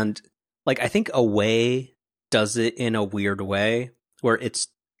 and like I think Away does it in a weird way where it's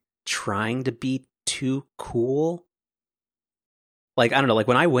trying to be too cool. Like, I don't know, like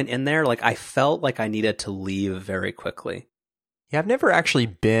when I went in there, like I felt like I needed to leave very quickly. Yeah, I've never actually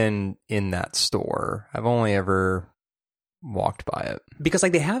been in that store. I've only ever walked by it. Because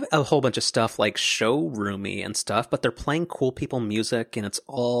like they have a whole bunch of stuff like showroomy and stuff, but they're playing cool people music and it's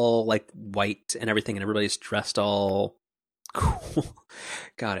all like white and everything and everybody's dressed all cool.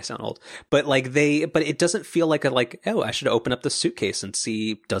 God, I sound old. But like but it doesn't feel like I should open up the suitcase and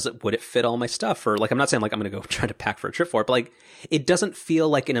see would it fit all my stuff, or like I'm not saying like I'm going to go try to pack for a trip for it, but like it doesn't feel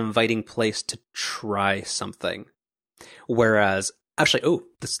like an inviting place to try something. Whereas actually,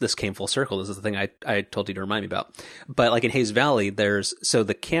 this came full circle. This is the thing I told you to remind me about. But like in Hayes Valley, there's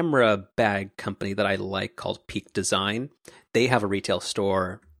the camera bag company that I like called Peak Design. They have a retail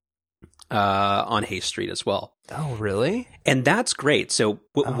store on Hay Street as well. Oh, really? And that's great. So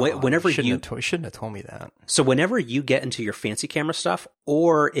whenever you shouldn't have told me that. So whenever you get into your fancy camera stuff,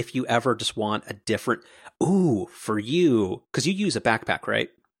 or if you ever just want a different, for you, because you use a backpack, right?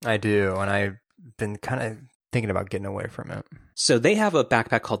 I do, and I've been kind of thinking about getting away from it. So they have a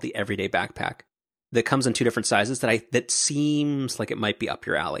backpack called the Everyday Backpack that comes in 2 different sizes that seems like it might be up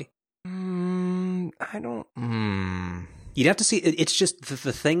your alley. I don't. You'd have to see. It's just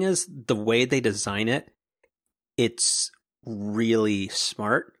the thing is the way they design it. It's really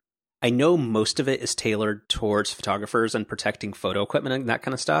smart. I know most of it is tailored towards photographers and protecting photo equipment and that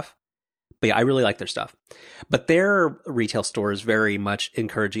kind of stuff. But yeah, I really like their stuff. But their retail store is very much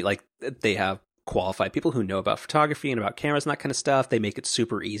encouraging. Like, they have qualified people who know about photography and about cameras and that kind of stuff. They make it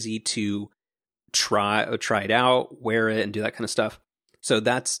super easy to try it out, wear it, and do that kind of stuff. So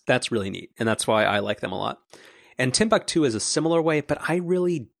that's really neat. And that's why I like them a lot. And Timbuk2 is a similar way, but I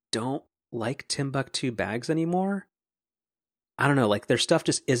really don't like Timbuk2 bags anymore. I don't know, like their stuff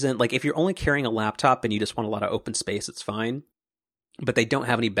just isn't, like if you're only carrying a laptop and you just want a lot of open space, it's fine. But they don't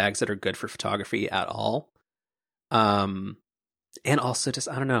have any bags that are good for photography at all. And also just,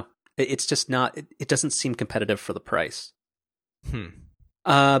 I don't know, it's just not, it doesn't seem competitive for the price.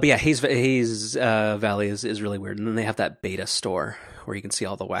 But yeah, Hayes Valley is really weird. And then they have that beta store where you can see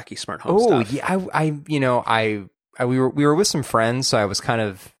all the wacky smart home stuff. Oh yeah, we were with some friends, so I was kind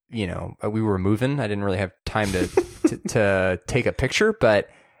of, we were moving. I didn't really have time to take a picture, but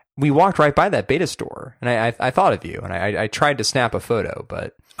we walked right by that beta store, and I thought of you, and I tried to snap a photo,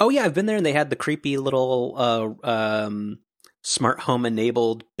 but oh yeah, I've been there, and they had the creepy little smart home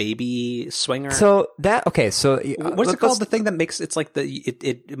enabled baby swinger. So that what's it called? The thing that makes it's like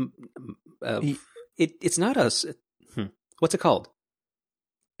it's not what's it called?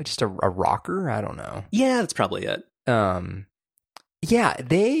 Just a rocker? I don't know. Yeah, that's probably it. Yeah,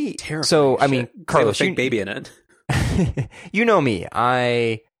 they. Terrifying so shit. I mean, Carlos, they have a fake baby in it. You know me.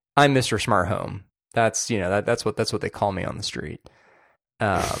 I'm Mr. Smart Home. That's that's what they call me on the street.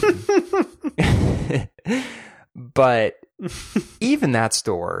 But even that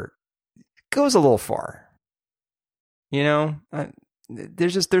store goes a little far.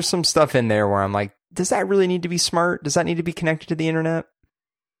 There's some stuff in there where I'm like, does that really need to be smart? Does that need to be connected to the internet?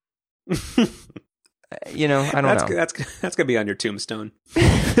 I don't know. That's gonna be on your tombstone,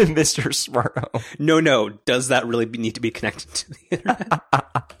 Mr. Smart Home. No. Does that really need to be connected to the internet?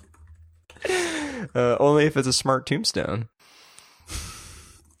 Only if it's a smart tombstone.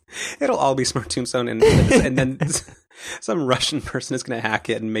 It'll all be smart tombstone, and then some Russian person is going to hack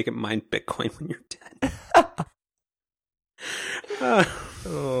it and make it mine Bitcoin when you're dead.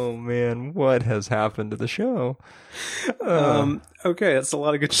 Oh man, what has happened to the show? Okay, that's a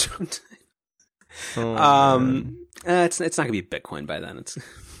lot of good show time. It's not going to be Bitcoin by then. It's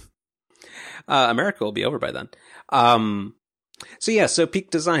America will be over by then. So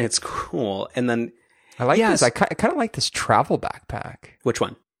Peak Design, it's cool, and then I like this. I kind of like this travel backpack. Which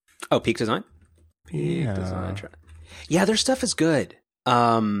one? Oh, Peak Design. Peak Design. Yeah, their stuff is good.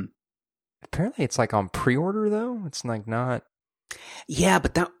 Apparently, it's like on pre-order though. It's like not. Yeah,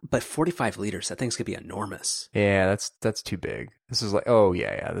 but 45 liters. That thing's gonna be enormous. Yeah, that's too big. This is like,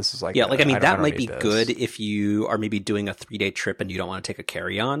 this is like, that might be good if you are maybe doing a 3-day trip and you don't want to take a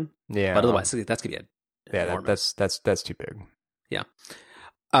carry-on. Yeah, but otherwise, that's gonna be enormous. That's too big. Yeah.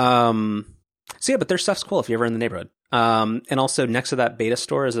 So yeah, but their stuff's cool if you're ever in the neighborhood. And also next to that beta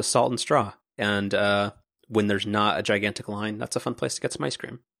store is a Salt and Straw, and when there's not a gigantic line, that's a fun place to get some ice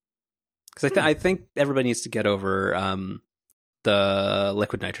cream. Because I think everybody needs to get over the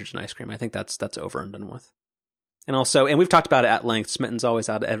liquid nitrogen ice cream. I think that's over and done with. And also, and we've talked about it at length, Smitten's always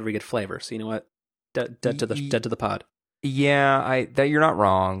out of every good flavor. So you know what? Dead to the pod. Yeah, that you're not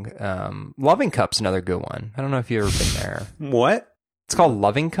wrong. Loving Cup's another good one. I don't know if you've ever been there. What? It's called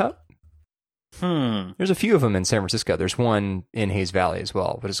Loving Cup. There's a few of them in San Francisco. There's one in Hayes Valley as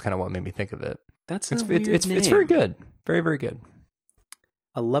well, which is kind of what made me think of it. It's very good. Very, very good.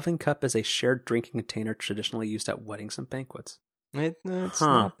 A loving cup is a shared drinking container traditionally used at weddings and banquets. It's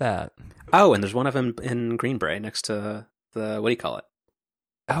not that. Oh, and there's one of them in Greenbrae next to the, what do you call it?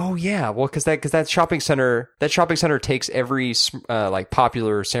 Oh yeah, well, because that shopping center takes every like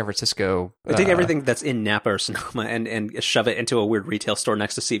popular San Francisco. They take everything that's in Napa or Sonoma and shove it into a weird retail store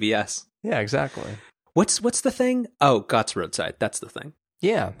next to CVS. Yeah, exactly. What's the thing? Oh, Gott's Roadside. That's the thing.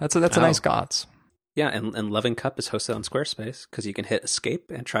 Yeah, that's a nice Gott's. Yeah, and Loving Cup is hosted on Squarespace because you can hit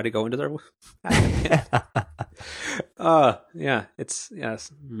escape and try to go into their.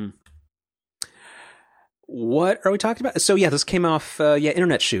 Yes. What are we talking about? So yeah, this came off.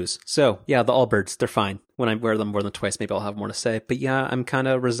 Internet shoes. So yeah, the Allbirds, they're fine. when I wear them more than twice, maybe I'll have more to say. But yeah, I'm kind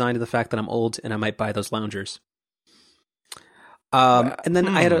of resigned to the fact that I'm old and I might buy those loungers. And then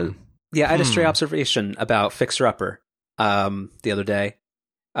I had a stray observation about Fixer Upper the other day,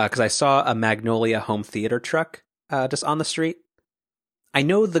 because I saw a Magnolia home theater truck just on the street. I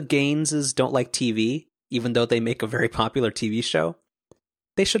know the Gaines don't like TV, even though they make a very popular TV show.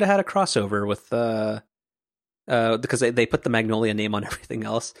 They should have had a crossover with because they put the Magnolia name on everything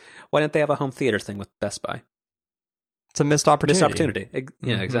else. Why didn't they have a home theater thing with Best Buy? It's a missed opportunity.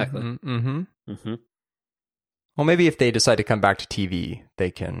 Yeah, exactly. Well, maybe if they decide to come back to TV, they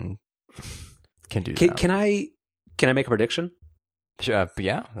can do that. Can I make a prediction?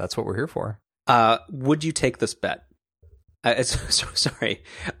 Yeah, that's what we're here for. Would you take this bet? Sorry.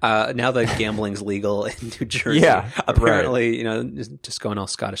 Now that gambling's legal in New Jersey, yeah, apparently, just going all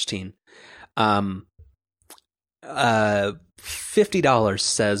Scottish teen. $50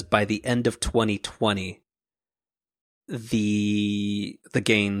 says by the end of 2020, the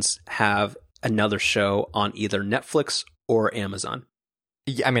Gaines have another show on either Netflix or Amazon.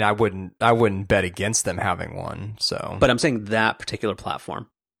 Yeah, I mean, I wouldn't bet against them having one. So, but I'm saying that particular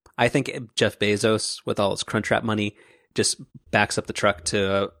platform. I think Jeff Bezos, with all his Crunchwrap money, just backs up the truck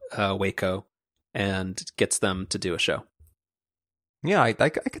to Waco and gets them to do a show. Yeah, I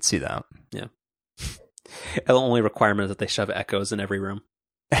could see that. Yeah. The only requirement is that they shove echoes in every room.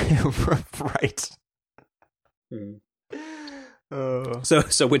 Right.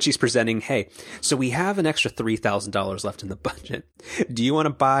 So when she's presenting, hey, so we have an extra $3,000 left in the budget. Do you want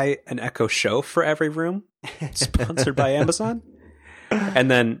to buy an Echo Show for every room? Sponsored by Amazon? And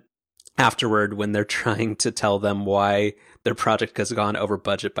then afterward, when they're trying to tell them why their project has gone over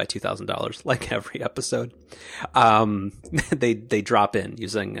budget by $2,000, like every episode, they drop in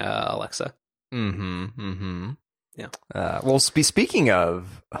using Alexa. Yeah. Well, speaking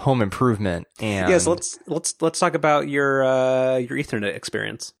of home improvement, and yes, let's talk about your Ethernet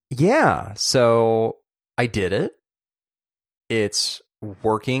experience. Yeah. So I did it. It's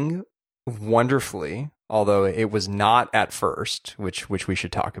working wonderfully, although it was not at first, which we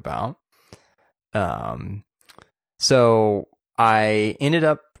should talk about. So I ended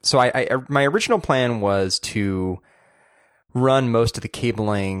up. So my original plan was to run most of the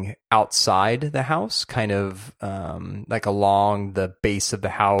cabling outside the house, kind of like along the base of the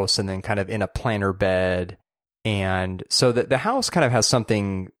house, and then kind of in a planter bed. And so the house kind of has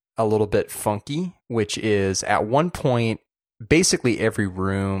something a little bit funky, which is at one point, basically every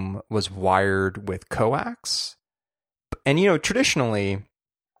room was wired with coax. And, traditionally,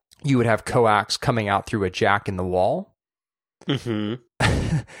 you would have coax coming out through a jack in the wall.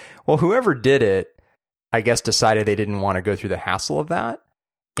 Mm-hmm. Well, whoever did it, I guess, decided they didn't want to go through the hassle of that.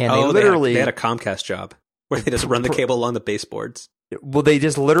 And they had a Comcast job where they just run the cable along the baseboards. Well, they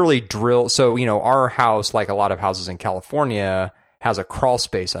just literally drill. So, our house, like a lot of houses in California, has a crawl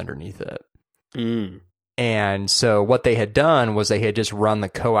space underneath it. Mm. And so what they had done was they had just run the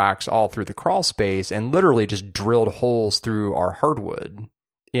coax all through the crawl space and literally just drilled holes through our hardwood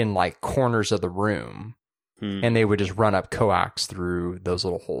in like corners of the room. Mm. And they would just run up coax through those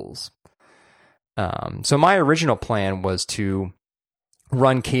little holes. So my original plan was to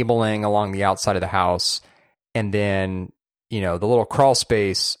run cabling along the outside of the house, and then, the little crawl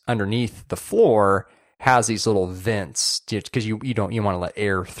space underneath the floor has these little vents because you want to let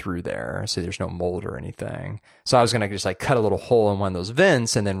air through there, so there's no mold or anything. So I was going to just like cut a little hole in one of those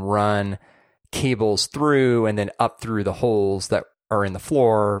vents and then run cables through and then up through the holes that are in the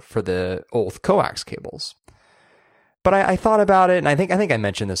floor for the old coax cables. But I thought about it, and I think I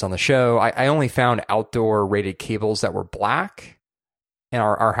mentioned this on the show. I only found outdoor rated cables that were black, and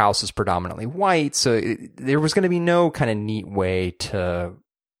our house is predominantly white, so there was going to be no kind of neat way to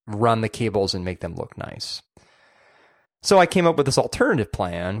run the cables and make them look nice. So I came up with this alternative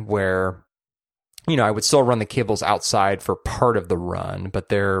plan where, I would still run the cables outside for part of the run, but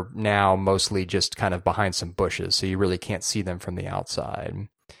they're now mostly just kind of behind some bushes, so you really can't see them from the outside.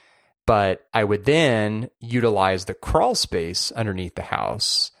 But I would then utilize the crawl space underneath the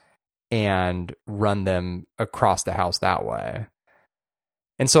house and run them across the house that way.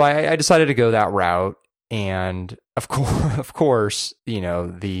 And so I decided to go that route. And of course,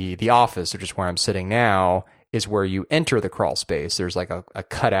 the office, which is where I'm sitting now, is where you enter the crawl space. There's like a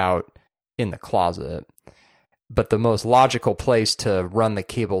cutout in the closet. But the most logical place to run the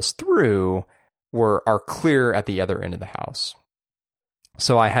cables through are clear at the other end of the house.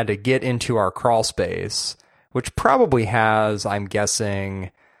 So I had to get into our crawl space, which probably has, I'm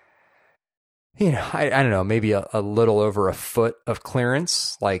guessing, I don't know, maybe a little over a foot of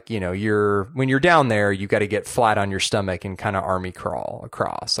clearance. Like, when you're down there, you got to get flat on your stomach and kind of army crawl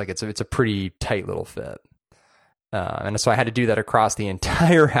across. Like it's a pretty tight little fit. And so I had to do that across the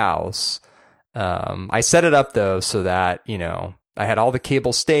entire house. I set it up though so that, I had all the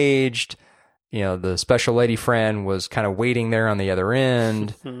cables staged. The special lady friend was kind of waiting there on the other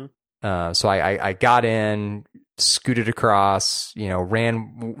end. So I got in, scooted across,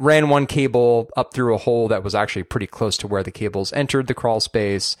 ran one cable up through a hole that was actually pretty close to where the cables entered the crawl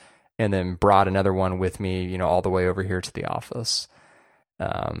space, and then brought another one with me, all the way over here to the office.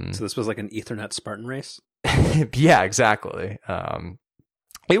 So this was like an Ethernet Spartan race? Yeah, exactly.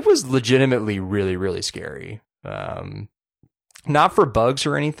 It was legitimately really, really scary. Not for bugs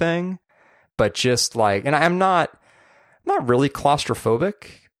or anything, but just like, and I'm not really claustrophobic.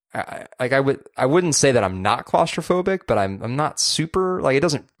 I wouldn't say that I'm not claustrophobic, but I'm not super, like, it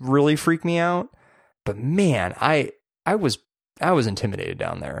doesn't really freak me out. But man, I was intimidated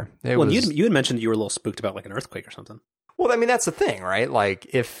down there. You had mentioned that you were a little spooked about like an earthquake or something. Well, I mean, that's the thing, right? Like,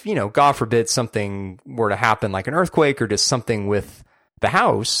 if, God forbid something were to happen, like an earthquake or just something with the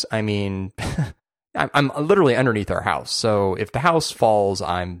house, I mean, I'm literally underneath our house. So if the house falls,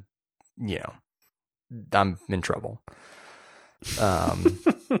 I'm in trouble. Thanks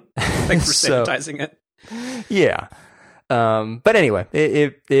for sanitizing it. Yeah. But anyway,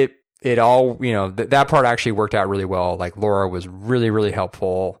 it all, that part actually worked out really well. Like, Laura was really, really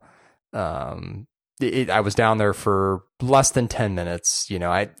helpful. I was down there for less than 10 minutes,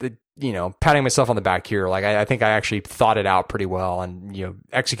 patting myself on the back here. Like, I think I actually thought it out pretty well and,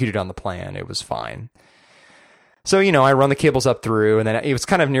 executed on the plan. It was fine. So, I run the cables up through, and then it was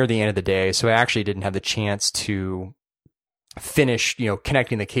kind of near the end of the day. So I actually didn't have the chance to finish,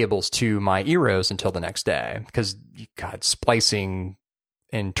 connecting the cables to my Eros until the next day, because God, splicing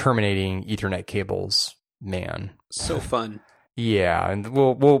and terminating Ethernet cables, man, so fun. Yeah. And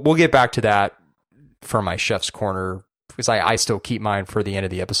we'll get back to that for my chef's corner, because I still keep mine for the end of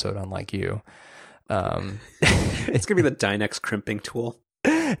the episode, unlike you. It's gonna be the Dynex crimping tool.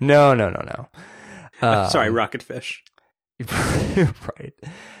 No. Sorry, rocket fish. Right.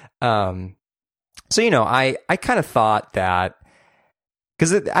 So I kind of thought that,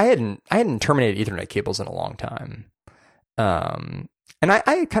 because I hadn't terminated Ethernet cables in a long time, and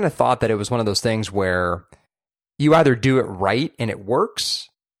I kind of thought that it was one of those things where you either do it right and it works,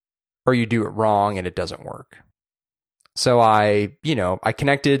 or you do it wrong and it doesn't work. So I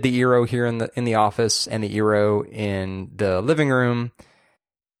connected the Eero here in the office and the Eero in the living room,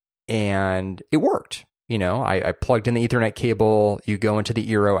 and it worked. I plugged in the Ethernet cable. You go into the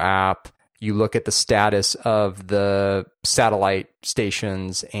Eero app, you look at the status of the satellite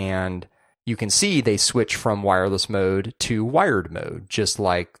stations, and you can see they switch from wireless mode to wired mode, just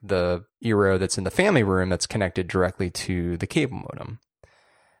like the Eero that's in the family room that's connected directly to the cable modem.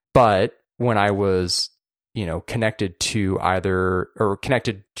 But when I was, connected to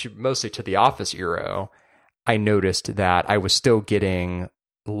mostly to the office Eero, I noticed that I was still getting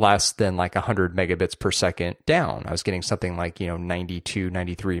less than like 100 megabits per second down. I was getting something like, 92,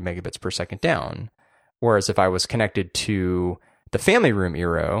 93 megabits per second down. Whereas if I was connected to the family room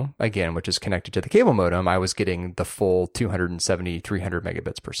Eero, again, which is connected to the cable modem, I was getting the full 270, 300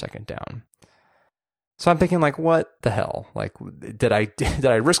 megabits per second down. So I'm thinking, like, what the hell? Like, did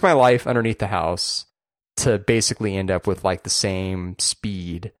I risk my life underneath the house to basically end up with like the same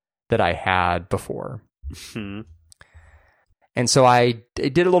speed that I had before? Mm-hmm. And so I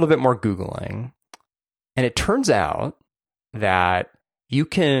did a little bit more Googling, and it turns out that you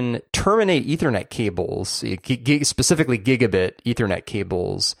can terminate Ethernet cables, specifically gigabit Ethernet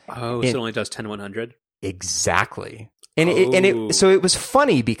cables. Oh, so it only does 10/100? Exactly. So it was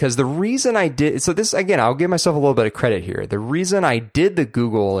funny, because the reason I did, so this, again, I'll give myself a little bit of credit here. The reason I did the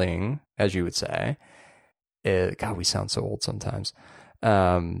Googling, as you would say, God, we sound so old sometimes,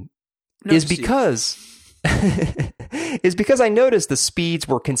 is because I noticed the speeds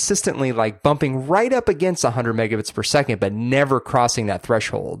were consistently like bumping right up against 100 megabits per second, but never crossing that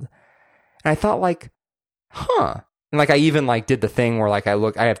threshold. And I thought, like, huh. And like, I even like did the thing where like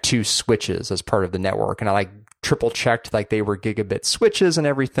I have two switches as part of the network, and I like triple checked like they were gigabit switches and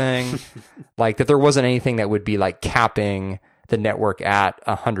everything, like that there wasn't anything that would be like capping the network at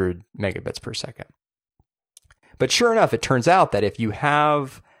 100 megabits per second. But sure enough, it turns out that if you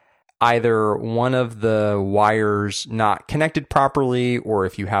have either one of the wires not connected properly, or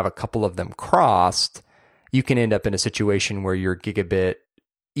if you have a couple of them crossed, you can end up in a situation where your gigabit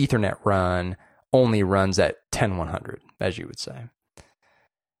Ethernet run only runs at 10/100, as you would say.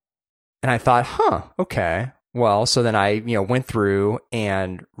 And I thought, okay. Well, so then I, went through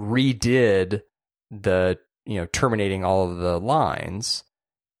and redid the, terminating all of the lines,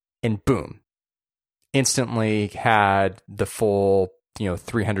 and boom, instantly had the full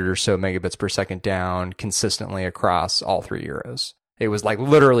 300 or so megabits per second down consistently across all 3 Eeros. It was like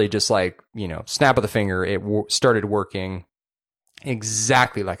literally just like, snap of the finger, it started working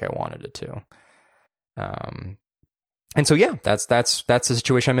exactly like I wanted it to. And so, yeah, that's the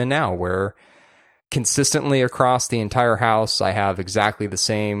situation I'm in now, where consistently across the entire house, I have exactly the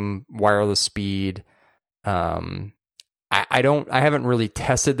same wireless speed. I haven't really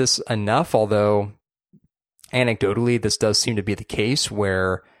tested this enough, although anecdotally, this does seem to be the case,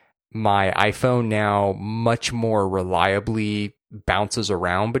 where my iPhone now much more reliably bounces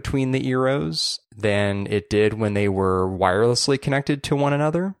around between the Eeros than it did when they were wirelessly connected to one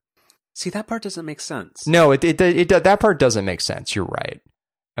another. See, that part doesn't make sense. No, it that part doesn't make sense. You're right.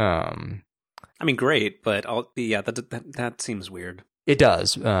 I mean, great, but that seems weird. It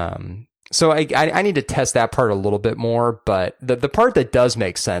does. So I need to test that part a little bit more, but the part that does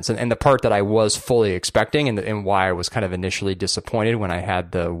make sense, and the part that I was fully expecting, and why I was kind of initially disappointed when I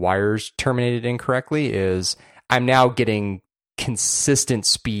had the wires terminated incorrectly, is I'm now getting consistent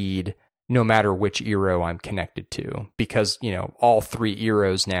speed no matter which Eero I'm connected to, because all 3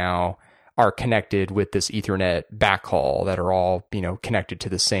 Eeros now are connected with this Ethernet backhaul that are all connected to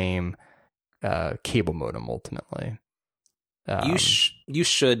the same cable modem ultimately. You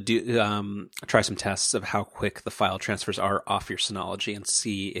should do try some tests of how quick the file transfers are off your Synology and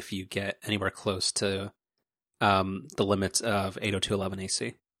see if you get anywhere close to the limits of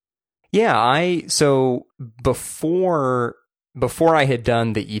 802.11ac. Yeah, so before I had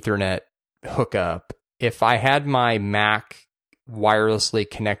done the Ethernet hookup, if I had my Mac wirelessly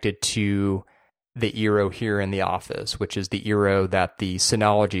connected to the Eero here in the office, which is the Eero that the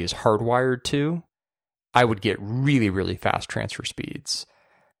Synology is hardwired to, I would get really, really fast transfer speeds.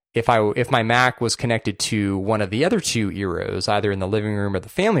 If my Mac was connected to one of the other 2 Eeros, either in the living room or the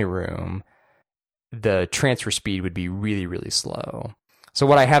family room, the transfer speed would be really, really slow. So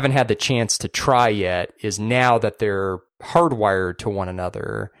what I haven't had the chance to try yet is, now that they're hardwired to one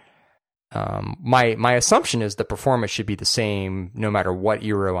another, my assumption is the performance should be the same no matter what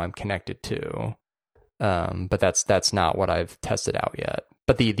Eero I'm connected to. But that's not what I've tested out yet.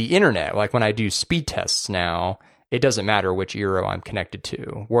 But the internet, like when I do speed tests now, it doesn't matter which Eero I'm connected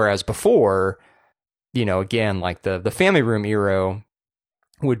to. Whereas before, again, like the family room Eero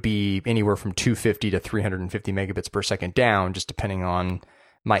would be anywhere from 250 to 350 megabits per second down, just depending on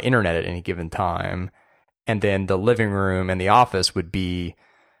my internet at any given time. And then the living room and the office would be,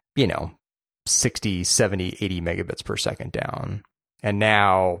 60, 70, 80 megabits per second down. And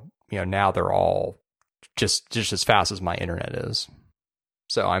now they're all just as fast as my internet is.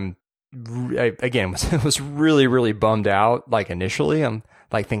 So I was really, really bummed out. Like initially, I'm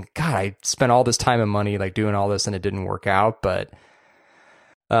like thinking, God, I spent all this time and money like doing all this and it didn't work out. But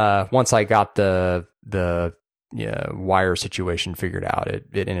once I got the wire situation figured out, it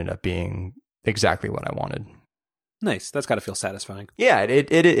ended up being exactly what I wanted. Nice. That's got to feel satisfying. Yeah,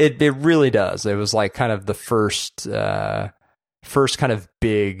 it really does. It was like kind of the first kind of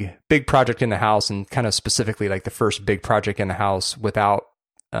big project in the house, and kind of specifically like the first big project in the house without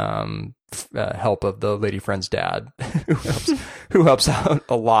help of the lady friend's dad, who helps out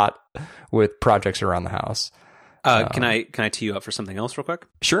a lot with projects around the house. Can I tee you up for something else real quick?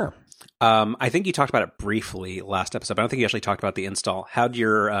 Sure. I think you talked about it briefly last episode, but I don't think you actually talked about the install. How'd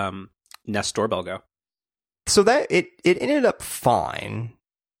your Nest doorbell go? So that it ended up fine.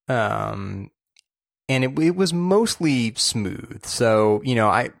 And it was mostly smooth. So,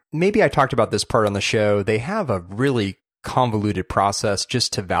 I talked about this part on the show. They have a really convoluted process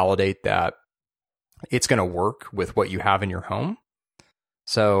just to validate that it's going to work with what you have in your home.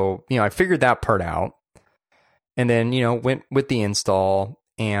 So, I figured that part out, and then, went with the install.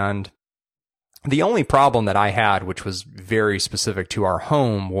 And the only problem that I had, which was very specific to our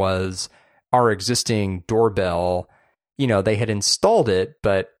home, was our existing doorbell. They had installed it,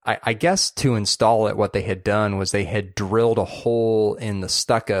 but I guess to install it, what they had done was they had drilled a hole in the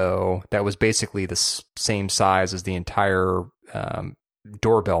stucco that was basically the same size as the entire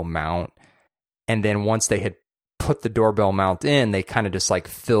doorbell mount. And then once they had put the doorbell mount in, they kind of just like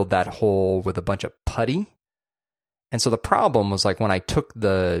filled that hole with a bunch of putty. And so the problem was, like, when I took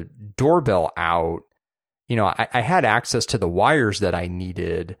the doorbell out, I had access to the wires that I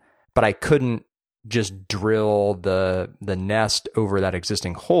needed, but I couldn't just drill the Nest over that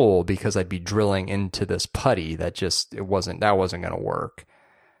existing hole, because I'd be drilling into this putty that wasn't going to work.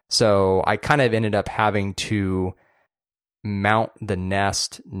 So I kind of ended up having to mount the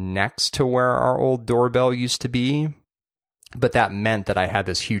Nest next to where our old doorbell used to be, but that meant that I had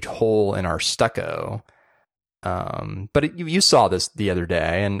this huge hole in our stucco. But you saw this the other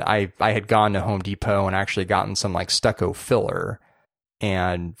day, and I had gone to Home Depot and actually gotten some like stucco filler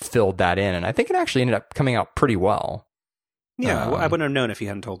and filled that in. And I think it actually ended up coming out pretty well. Yeah, I wouldn't have known if you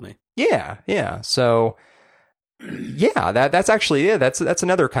hadn't told me. Yeah. So, yeah, that's actually, that's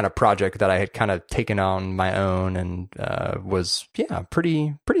another kind of project that I had kind of taken on my own and was,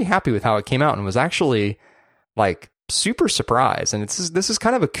 pretty happy with how it came out, and was actually like super surprised. And this is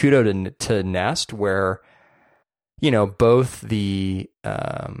kind of a kudo to Nest, where, both their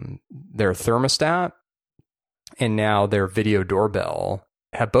thermostat and now their video doorbell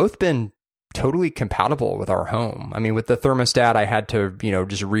have both been totally compatible with our home. I mean, with the thermostat, I had to,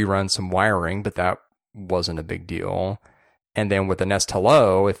 just rerun some wiring, but that wasn't a big deal. And then with the Nest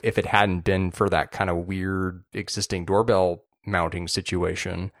Hello, if it hadn't been for that kind of weird existing doorbell mounting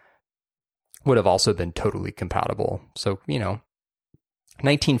situation, would have also been totally compatible. So,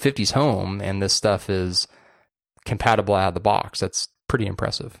 1950s home, and this stuff is compatible out of the box. That's pretty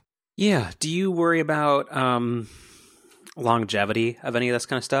impressive. Yeah. Do you worry about longevity of any of this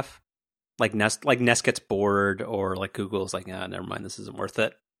kind of stuff? Like Nest gets bored, or like Google's like, never mind, this isn't worth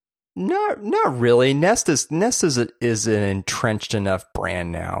it. Not really. Nest is an entrenched enough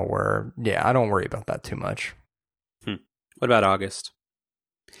brand now where, I don't worry about that too much. What about August?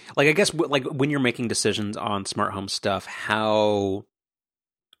 Like, I guess, like when you're making decisions on smart home stuff, how,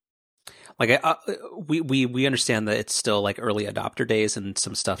 like, we understand that it's still like early adopter days and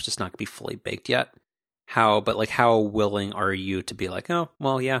some stuff's just not gonna be fully baked yet. How willing are you to be like, oh,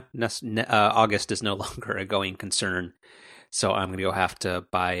 well, yeah, August is no longer a going concern, so I'm going to go have to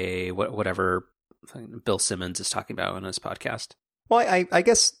buy whatever Bill Simmons is talking about on his podcast? Well, I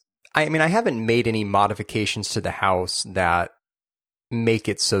guess, I mean, I haven't made any modifications to the house that make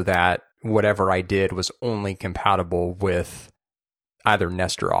it so that whatever I did was only compatible with either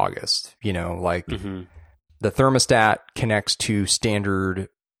Nest or August. The thermostat connects to standard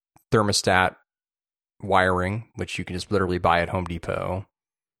thermostat wiring, which you can just literally buy at Home Depot.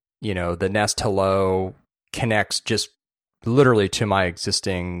 The Nest Hello connects just literally to my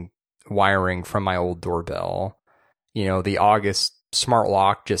existing wiring from my old doorbell. The August smart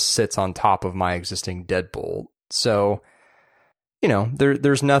lock just sits on top of my existing deadbolt. So,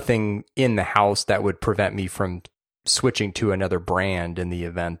 there's nothing in the house that would prevent me from switching to another brand in the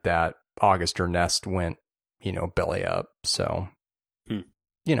event that August or Nest went, belly up. So,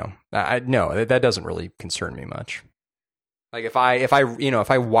 no, that doesn't really concern me much. Like if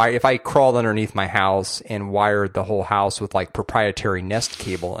I crawled underneath my house and wired the whole house with like proprietary Nest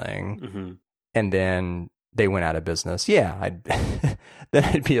cabling, and then they went out of business, then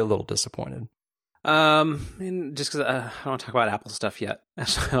I'd be a little disappointed. And just because I don't want to talk about Apple stuff yet,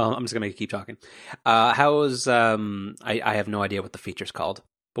 so I'm just gonna keep talking. How's I have no idea what the feature's called,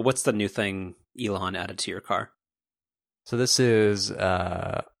 but what's the new thing Elon added to your car? So this is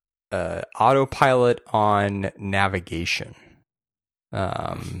autopilot on navigation.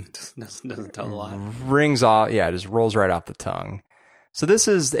 Doesn't tell a lot. Rings off, it just rolls right off the tongue. So this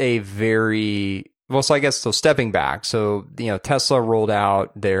is a very so stepping back. So Tesla rolled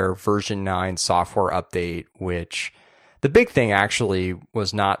out their version 9 software update, which the big thing actually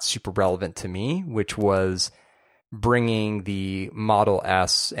was not super relevant to me, which was bringing the Model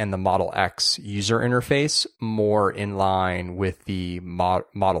S and the Model X user interface more in line with the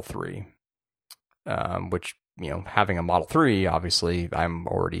Model 3, which, having a Model 3, obviously, I'm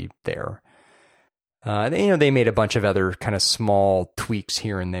already there. They made a bunch of other kind of small tweaks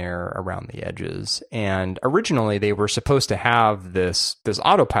here and there around the edges. And originally, they were supposed to have this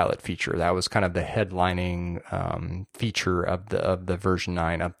autopilot feature. That was kind of the headlining feature of the version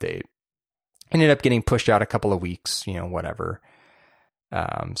 9 update. Ended up getting pushed out a couple of weeks, whatever.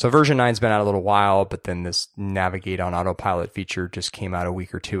 So version 9's been out a little while, but then this Navigate on Autopilot feature just came out a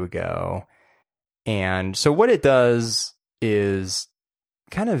week or two ago. And so what it does is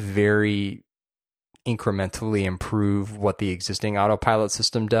kind of very incrementally improve what the existing autopilot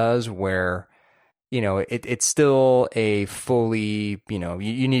system does, where, it's still a fully,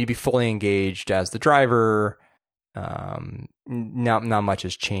 you need to be fully engaged as the driver. Not much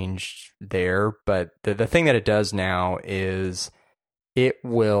has changed there, but the thing that it does now is it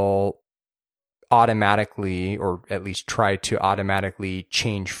will automatically, or at least try to automatically,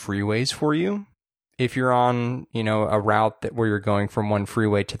 change freeways for you if you're on a route where you're going from one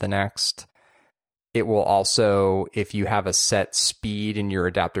freeway to the next. It will also, if you have a set speed in your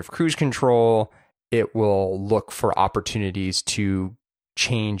adaptive cruise control, it will look for opportunities to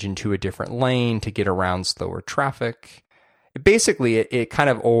change into a different lane to get around slower traffic. Basically, it kind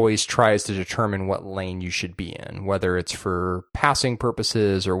of always tries to determine what lane you should be in, whether it's for passing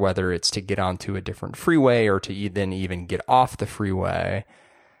purposes or whether it's to get onto a different freeway or to then even get off the freeway.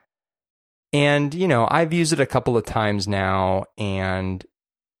 And, I've used it a couple of times now, and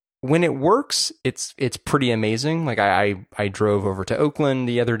when it works, it's pretty amazing. Like I drove over to Oakland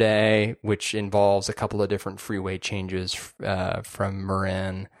the other day, which involves a couple of different freeway changes from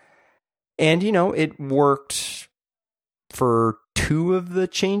Marin. And, it worked for 2 of the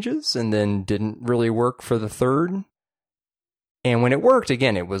changes and then didn't really work for the 3rd. And when it worked,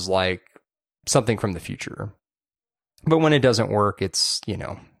 again, it was like something from the future. But when it doesn't work, it's,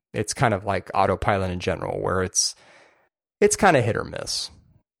 it's kind of like autopilot in general, where it's kind of hit or miss.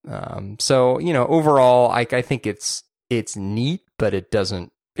 So, overall, I think it's neat, but it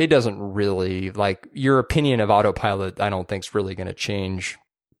doesn't really, like, your opinion of autopilot, I don't think is really going to change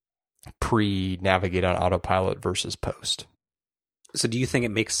pre-navigate on autopilot versus post. So do you think it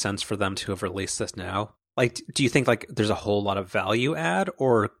makes sense for them to have released this now? Like, do you think like there's a whole lot of value add,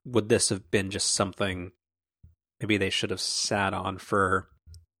 or would this have been just something maybe they should have sat on for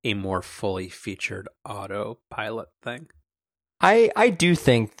a more fully featured autopilot thing? I do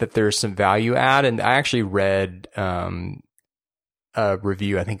think that there's some value add, and I actually read a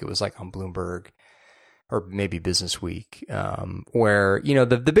review, I think it was like on Bloomberg or maybe Business Week, where,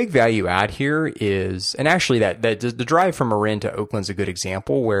 the big value add here is, and actually that the drive from Marin to Oakland's a good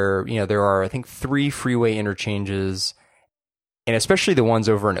example, where, there are, I think, 3 freeway interchanges, and especially the ones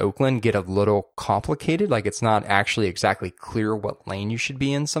over in Oakland get a little complicated. Like, it's not actually exactly clear what lane you should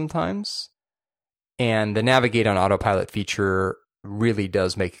be in sometimes. And the navigate on autopilot feature really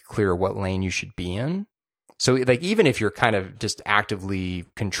does make it clear what lane you should be in. So, like, even if you're kind of just actively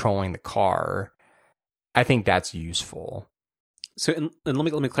controlling the car, I think that's useful. So, and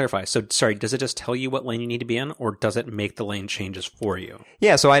let me clarify. So, sorry, does it just tell you what lane you need to be in, or does it make the lane changes for you?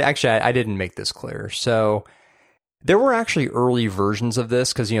 Yeah, so I didn't make this clear. So, there were actually early versions of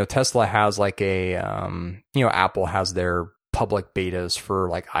this, because, Tesla has like a, Apple has their public betas for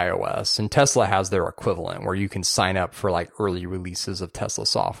like iOS, and Tesla has their equivalent where you can sign up for like early releases of Tesla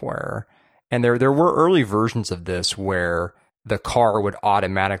software. And there were early versions of this where the car would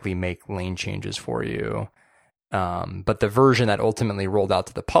automatically make lane changes for you. But the version that ultimately rolled out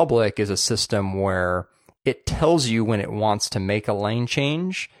to the public is a system where it tells you when it wants to make a lane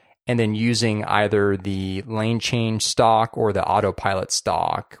change, and then using either the lane change stock or the autopilot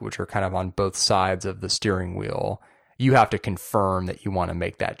stock, which are kind of on both sides of the steering wheel, you have to confirm that you want to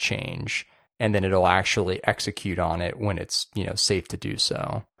make that change, and then it'll actually execute on it when it's, safe to do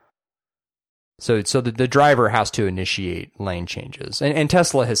so. So the driver has to initiate lane changes. And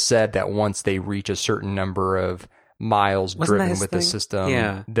Tesla has said that once they reach a certain number of miles driven with the system,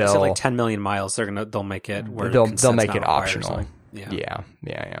 yeah, they'll like 10 million miles. They'll make it where they'll make it optional. Yeah.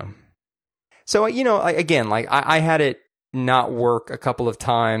 So, again, like I had it not work a couple of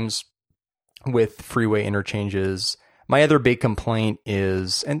times with freeway interchanges. My other big complaint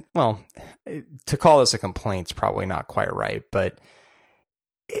is, and well, to call this a complaint is probably not quite right, but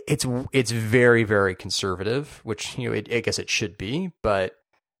it's very, very conservative, which, I guess it should be, but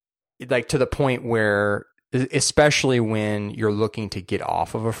like to the point where, especially when you're looking to get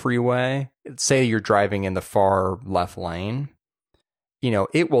off of a freeway, say you're driving in the far left lane,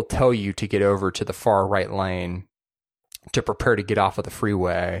 it will tell you to get over to the far right lane to prepare to get off of the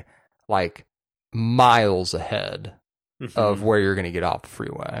freeway, like miles ahead of where you're going to get off the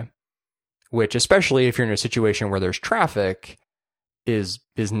freeway, which, especially if you're in a situation where there's traffic, is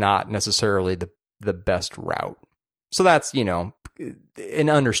not necessarily the best route. So that's, an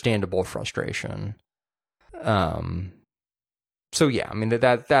understandable frustration. So yeah, I mean,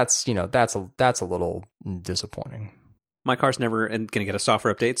 that's a little disappointing. My car's never going to get a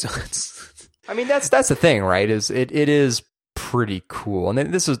software update, so it's. I mean, that's the thing, right? Is it is pretty cool,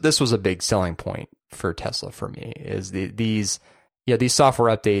 and this was a big selling point for Tesla for me. Is these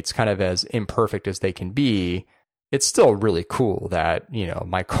software updates, kind of as imperfect as they can be, it's still really cool that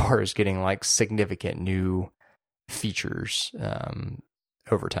my car is getting like significant new features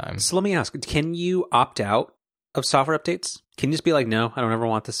over time. So let me ask: can you opt out of software updates? Can you just be like, no, I don't ever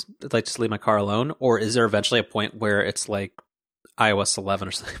want this. I'd like just leave my car alone. Or is there eventually a point where it's like iOS 11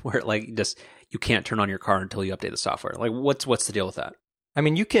 or something where like you can't turn on your car until you update the software? Like what's the deal with that? I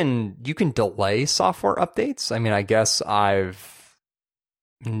mean, you can delay software updates. I mean, I guess I've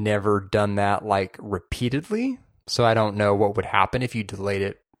never done that like repeatedly, so I don't know what would happen if you delayed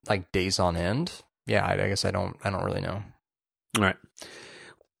it like days on end. Yeah, I guess I don't really know. All right.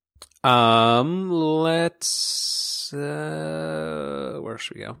 Let's where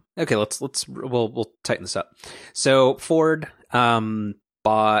should we go? Okay, we'll tighten this up. So Ford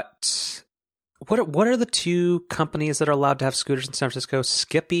bought what are the 2 companies that are allowed to have scooters in San Francisco?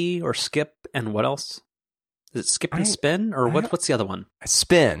 Skippy or Skip, and what else? Is it Skip and Spin, or what's the other one?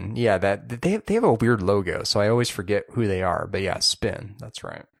 Spin, yeah. That they have a weird logo, so I always forget who they are. But yeah, Spin. That's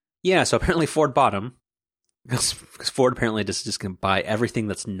right. Yeah, so apparently Ford bought them because Ford apparently just going to buy everything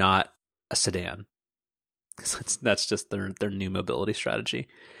that's not a sedan. That's just their new mobility strategy.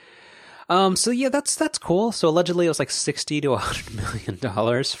 So yeah, that's cool. So allegedly it was like $60 to $100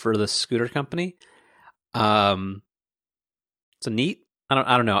 million for the scooter company. So neat.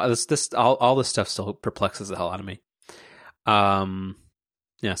 I don't know. All this stuff still perplexes the hell out of me.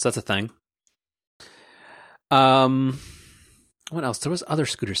 Yeah, so that's a thing. What else? There was other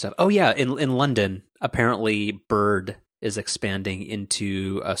scooter stuff. Oh yeah, in London, apparently Bird is expanding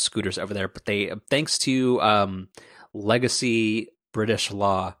into scooters over there, but thanks to legacy British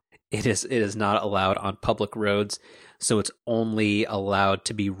law, it is not allowed on public roads, so it's only allowed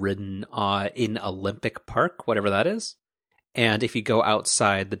to be ridden in Olympic Park, whatever that is. And if you go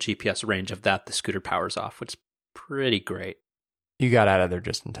outside the GPS range of that, the scooter powers off, which is pretty great. You got out of there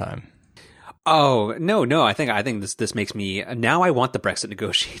just in time. Oh no! I think this makes me now. I want the Brexit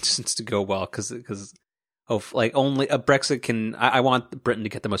negotiations to go well because only a Brexit can. I want Britain to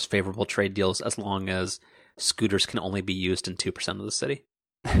get the most favorable trade deals as long as scooters can only be used in 2% of the city.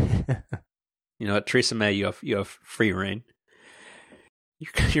 You know, at Theresa May, you have free reign.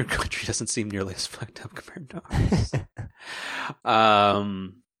 Your country doesn't seem nearly as fucked up compared to ours.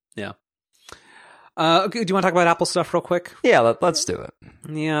 Yeah. Okay, do you want to talk about Apple stuff real quick? Yeah, let's do it.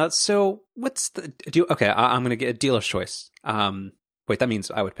 Yeah. So what's the okay? I'm gonna get a dealer's choice. Wait, that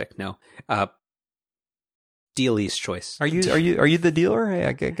means I would pick no. Dealey's choice. Are you the dealer? Hey,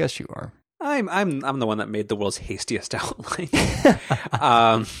 I guess you are. I'm the one that made the world's hastiest outline.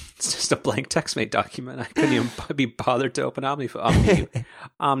 It's just a blank TextMate document. I couldn't even be bothered to open Omni, the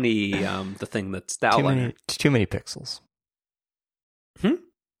thing that's the outliner. Too many pixels.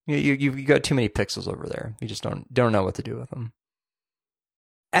 You got too many pixels over there. You just don't know what to do with them.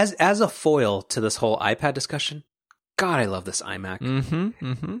 As a foil to this whole iPad discussion, God, I love this iMac.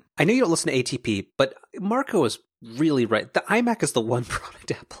 I know you don't listen to ATP, but Marco is really right. The iMac is the one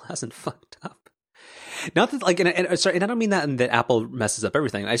product Apple hasn't fucked up. Not that and I don't mean that Apple messes up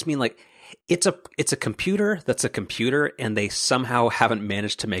everything. I just mean like it's a computer that's a computer, and they somehow haven't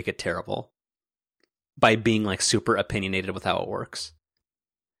managed to make it terrible by being like super opinionated with how it works.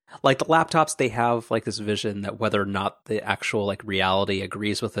 Like the laptops, they have like this vision that whether or not the actual like reality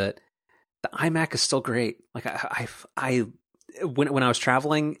agrees with it, the iMac is still great. Like when I was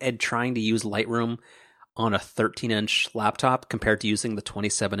traveling and trying to use Lightroom on a 13-inch laptop compared to using the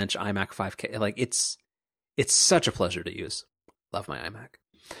 27-inch iMac 5K, like it's such a pleasure to use. Love my iMac.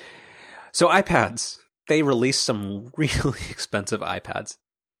 So iPads, they released some really expensive iPads.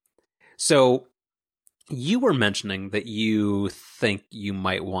 So you were mentioning that you think you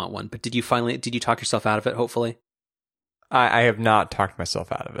might want one, but did you talk yourself out of it, hopefully? I have not talked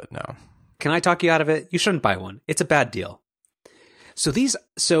myself out of it, no. Can I talk you out of it? You shouldn't buy one. It's a bad deal. So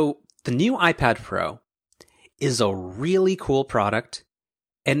the new iPad Pro is a really cool product,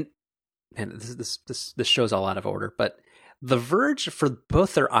 and this show's all out of order, but The Verge, for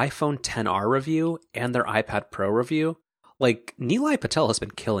both their iPhone XR review and their iPad Pro review, like Nilay Patel has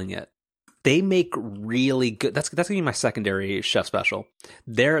been killing it. They make really good. That's gonna be my secondary chef special.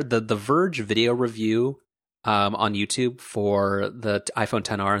 The Verge video review on YouTube for the iPhone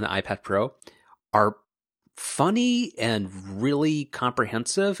XR and the iPad Pro are funny and really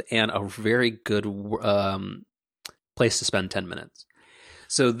comprehensive, and a very good place to spend 10 minutes.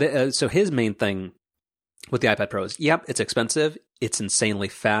 So his main thing with the iPad Pro is, yep, it's expensive, it's insanely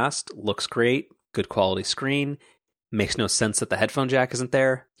fast, looks great, good quality screen. Makes no sense that the headphone jack isn't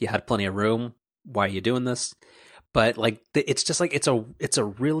there. You had plenty of room. Why are you doing this? But like, it's just like it's a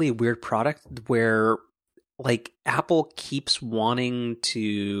really weird product where like Apple keeps wanting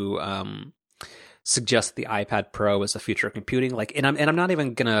to suggest the iPad Pro is the future of computing. Like, and I'm not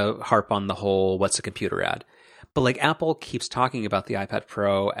even gonna harp on the whole what's a computer ad, but like Apple keeps talking about the iPad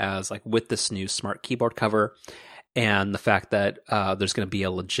Pro as like with this new smart keyboard cover. And the fact that there's going to be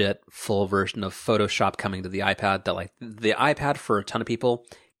a legit full version of Photoshop coming to the iPad, that like the iPad for a ton of people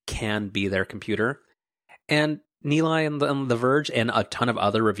can be their computer. And Nilay and the Verge and a ton of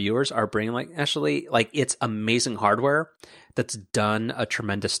other reviewers are bringing like, actually, like it's amazing hardware that's done a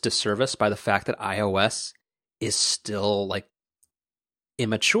tremendous disservice by the fact that iOS is still like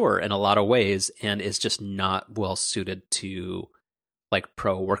immature in a lot of ways and is just not well suited to like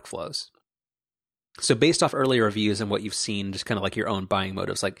pro workflows. So based off earlier reviews and what you've seen, just kind of like your own buying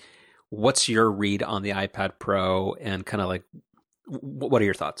motives, like what's your read on the iPad Pro, and kind of like, what are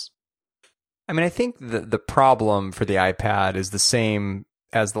your thoughts? I mean, I think the problem for the iPad is the same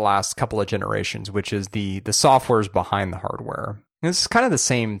as the last couple of generations, which is the software's behind the hardware. And this is kind of the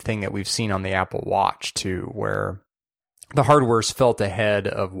same thing that we've seen on the Apple Watch too, where the hardware's felt ahead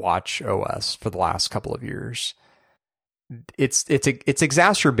of Watch OS for the last couple of years. It's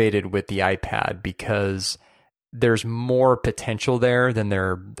exacerbated with the iPad because there's more potential there than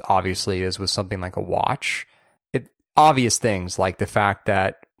there obviously is with something like a watch. Obvious things like the fact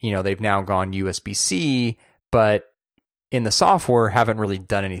that, they've now gone USB-C, but in the software haven't really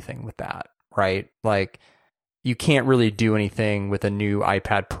done anything with that, right? Like you can't really do anything with a new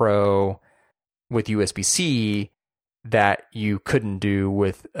iPad Pro with USB-C that you couldn't do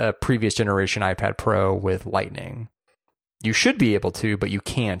with a previous generation iPad Pro with Lightning. You should be able to, but you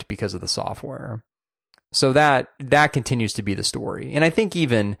can't because of the software. So that continues to be the story. And I think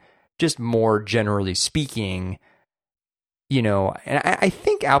even just more generally speaking, and I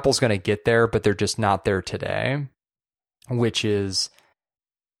think Apple's going to get there, but they're just not there today, which is,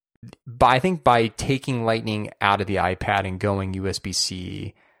 I think by taking Lightning out of the iPad and going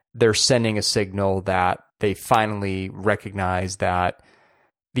USB-C, they're sending a signal that they finally recognize that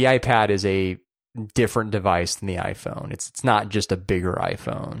the iPad is a different device than the iPhone. It's not just a bigger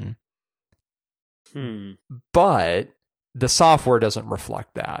iPhone. But the software doesn't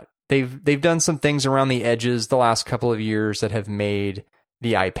reflect that. They've done some things around the edges the last couple of years that have made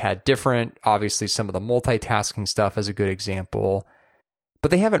the iPad different. Obviously, some of the multitasking stuff is a good example,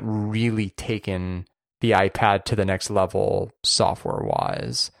 but they haven't really taken the iPad to the next level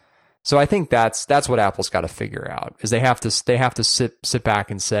software-wise. So I think that's what Apple's got to figure out, is they have to sit back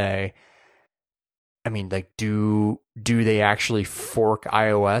and say, I mean, like, do they actually fork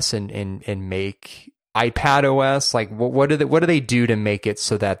iOS and make iPad OS? Like, what do they do to make it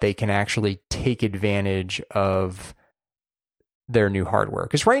so that they can actually take advantage of their new hardware?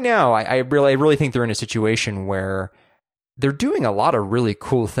 Because right now, I really think they're in a situation where they're doing a lot of really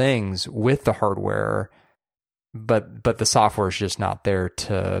cool things with the hardware, but the software is just not there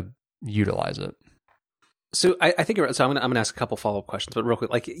to utilize it. So I think you're right. So I'm gonna ask a couple follow-up questions, but real quick,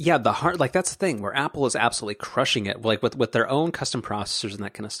 that's the thing where Apple is absolutely crushing it, like with their own custom processors and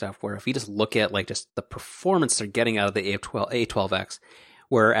that kind of stuff. Where if you just look at like just the performance they're getting out of the A12X,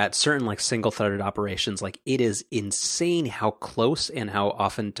 where at certain like single-threaded operations, like it is insane how close and how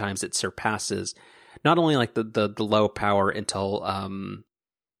oftentimes it surpasses not only like the low power Intel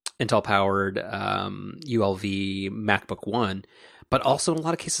powered ULV MacBook One, but also in a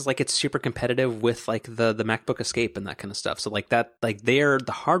lot of cases, like it's super competitive with like the MacBook Escape and that kind of stuff. So like that, like the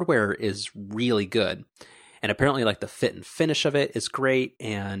hardware is really good, and apparently like the fit and finish of it is great,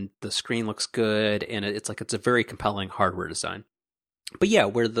 and the screen looks good, and it's a very compelling hardware design. But yeah,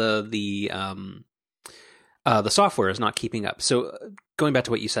 where the software is not keeping up. So going back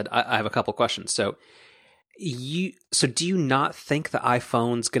to what you said, I have a couple questions. So do you not think the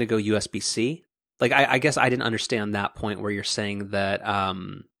iPhone's going to go USB-C? Like, I guess I didn't understand that point where you're saying that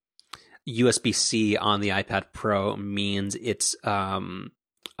USB-C on the iPad Pro means it's a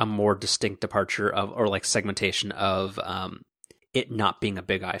more distinct departure of, or like segmentation of it not being a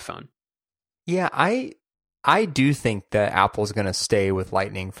big iPhone. Yeah, I do think that Apple's going to stay with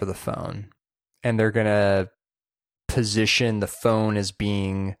Lightning for the phone, and they're going to position the phone as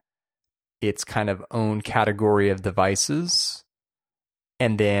being its kind of own category of devices.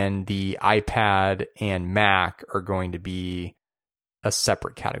 And then the iPad and Mac are going to be a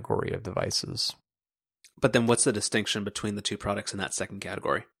separate category of devices. But then what's the distinction between the two products in that second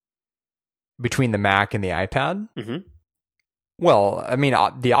category? Between the Mac and the iPad? Mm-hmm. Well, I mean,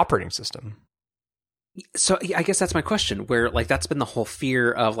 the operating system. So I guess that's my question, where like that's been the whole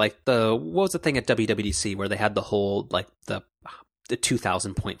fear of like what was the thing at WWDC where they had the whole like the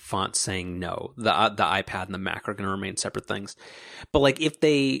 2,000 point font saying no, the iPad and the Mac are going to remain separate things. But like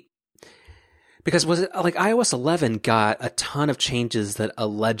because was it like iOS 11 got a ton of changes that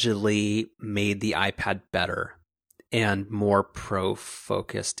allegedly made the iPad better and more pro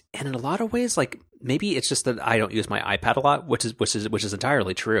focused. And in a lot of ways, like maybe it's just that I don't use my iPad a lot, which is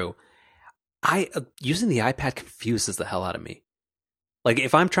entirely true. Using the iPad confuses the hell out of me. Like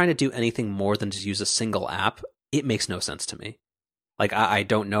if I'm trying to do anything more than just use a single app, it makes no sense to me. Like, I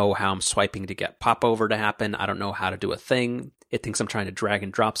don't know how I'm swiping to get popover to happen. I don't know how to do a thing. It thinks I'm trying to drag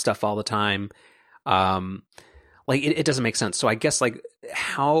and drop stuff all the time. Like, it doesn't make sense. So I guess, like,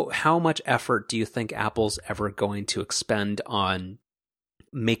 how much effort do you think Apple's ever going to expend on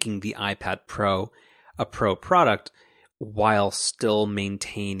making the iPad Pro a pro product while still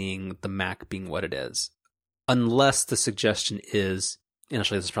maintaining the Mac being what it is? Unless the suggestion is, and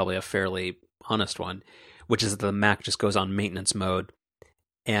actually this is probably a fairly honest one, which is that the Mac just goes on maintenance mode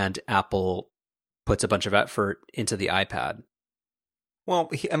and Apple puts a bunch of effort into the iPad. Well,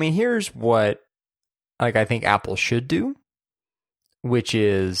 I mean, here's what I think Apple should do, which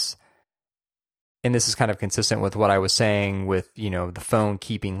is, and this is kind of consistent with what I was saying with, the phone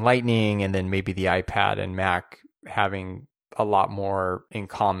keeping Lightning and then maybe the iPad and Mac having a lot more in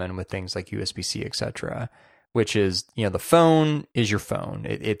common with things like USB-C, etc., which is, the phone is your phone.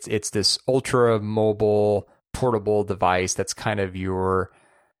 It's this ultra mobile, portable device that's kind of your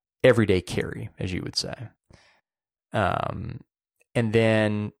everyday carry, as you would say. And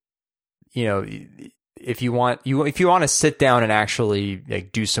then, if you want to sit down and actually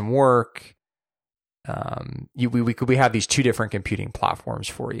do some work, we have these two different computing platforms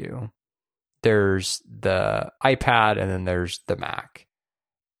for you. There's the iPad and then there's the Mac.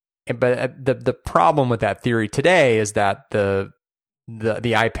 But the problem with that theory today is that the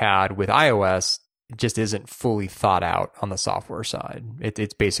iPad with iOS just isn't fully thought out on the software side.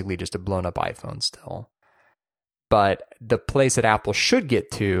 It's basically just a blown up iPhone still. But the place that Apple should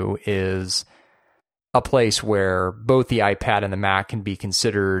get to is a place where both the iPad and the Mac can be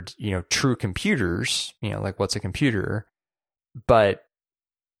considered, true computers, like what's a computer, but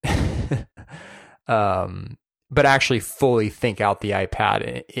but actually fully think out the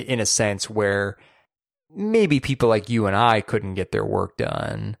iPad in a sense where maybe people like you and I couldn't get their work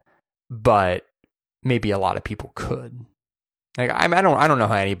done, but maybe a lot of people could. I don't know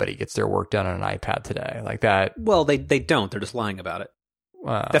how anybody gets their work done on an iPad today like that. Well, they don't. They're just lying about it.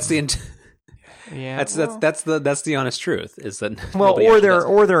 That's the yeah. That's the honest truth is that. Well, or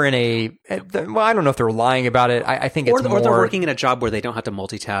they're in a. Well, I don't know if they're lying about it. I think it's more. Or they're working in a job where they don't have to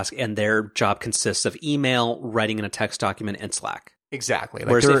multitask, and their job consists of email, writing in a text document, and Slack. Exactly.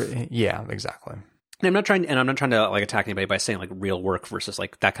 Yeah, exactly. And I'm not trying to attack anybody by saying real work versus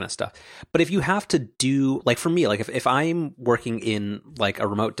that kind of stuff. But if you have to do for me, if I'm working in a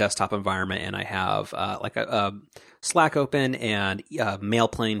remote desktop environment and I have a Slack open and mail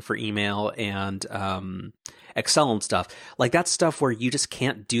playing for email and Excel and stuff, that's stuff where you just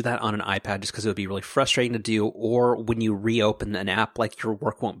can't do that on an iPad just because it would be really frustrating to do, or when you reopen an app, your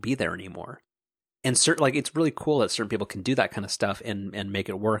work won't be there anymore. And it's really cool that certain people can do that kind of stuff and make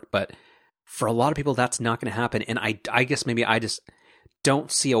it work, but for a lot of people, that's not going to happen. And I guess maybe I just don't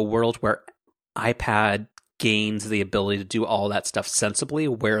see a world where iPad gains the ability to do all that stuff sensibly,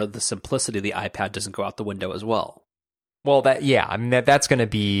 where the simplicity of the iPad doesn't go out the window as well. Well, that's going to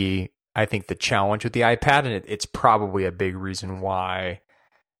be, I think, the challenge with the iPad, and it's probably a big reason why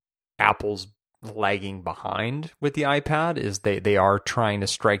Apple's lagging behind with the iPad is they are trying to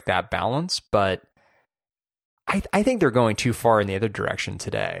strike that balance, but I think they're going too far in the other direction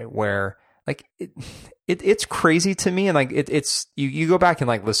today, where it's crazy to me, and it's you go back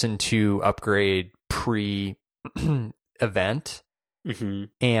and listen to Upgrade pre event,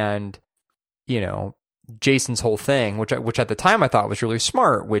 and Jason's whole thing, which at the time I thought was really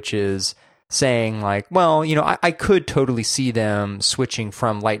smart, which is saying I could totally see them switching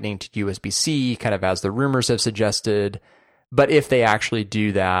from Lightning to USB-C, kind of as the rumors have suggested, but if they actually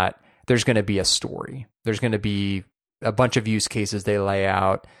do that, there's going to be a story. There's going to be a bunch of use cases they lay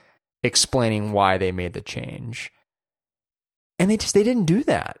out explaining why they made the change. And they didn't do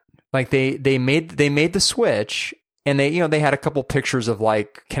that. They made the switch, and they had a couple pictures of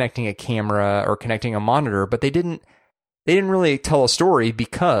connecting a camera or connecting a monitor, but they didn't really tell a story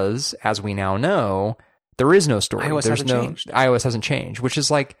because, as we now know, there is no story. iOS hasn't changed, which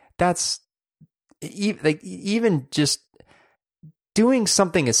is that's even just doing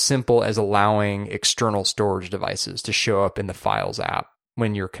something as simple as allowing external storage devices to show up in the Files app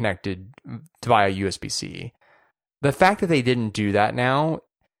when you're connected via USB-C. The fact that they didn't do that now,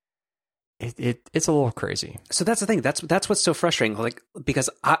 it's a little crazy. So that's the thing. That's what's so frustrating. Because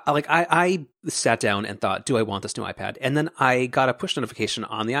I sat down and thought, do I want this new iPad? And then I got a push notification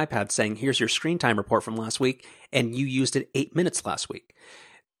on the iPad saying, here's your screen time report from last week, and you used it 8 minutes last week.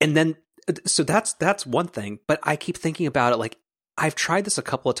 And then, so that's one thing. But I keep thinking about it I've tried this a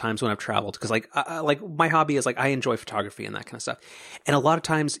couple of times when I've traveled, because my hobby is I enjoy photography and that kind of stuff. And a lot of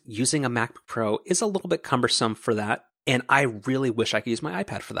times using a MacBook Pro is a little bit cumbersome for that. And I really wish I could use my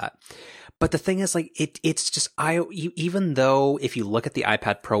iPad for that. But the thing is it's just, even though if you look at the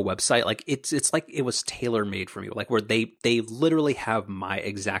iPad Pro website, it's like it was tailor made for me, where they literally have my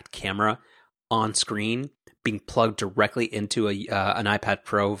exact camera on screen being plugged directly into an iPad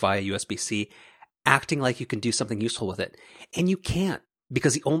Pro via USB-C, acting like you can do something useful with it. And you can't,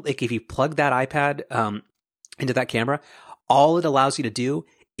 because if you plug that iPad into that camera, all it allows you to do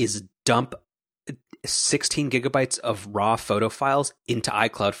is dump 16 gigabytes of raw photo files into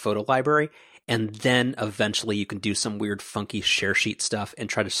iCloud Photo Library, and then eventually you can do some weird funky share sheet stuff and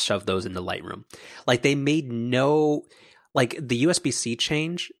try to shove those into Lightroom. They made no like the USB-C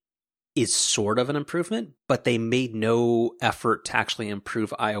change is sort of an improvement, but they made no effort to actually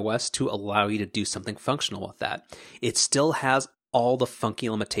improve iOS to allow you to do something functional with that. It still has all the funky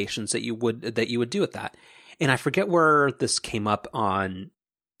limitations that you would do with that. And I forget where this came up on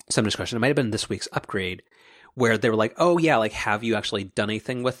some discussion. It might have been this week's upgrade, where they were like, "Oh yeah, like have you actually done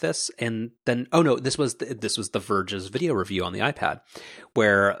anything with this?" And then, oh no, this was The Verge's video review on the iPad,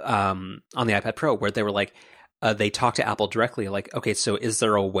 where on the iPad Pro, where they were like, they talked to Apple directly, like, "Okay, so is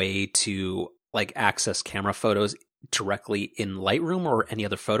there a way to like access camera photos directly in Lightroom or any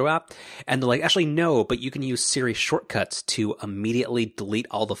other photo app?" And they're like, "Actually, no, but you can use Siri shortcuts to immediately delete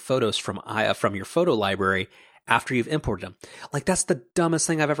all the photos from your photo library after you've imported them." Like, that's the dumbest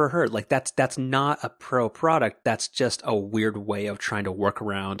thing I've ever heard. Like, that's not a pro product. That's just a weird way of trying to work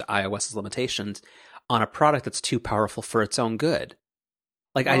around iOS's limitations on a product that's too powerful for its own good.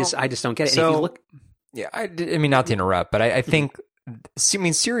 Like, well, I just don't get it. So, and if you look, yeah, I mean, not to interrupt, but I think, I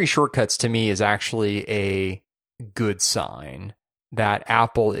mean, Siri shortcuts to me is actually a good sign that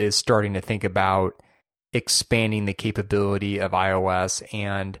Apple is starting to think about expanding the capability of iOS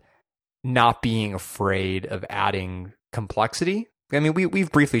and not being afraid of adding complexity. I mean,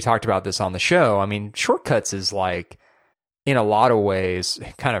 we've briefly talked about this on the show. I mean, shortcuts is like, in a lot of ways,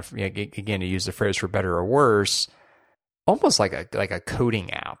 kind of, again, to use the phrase for better or worse, almost like a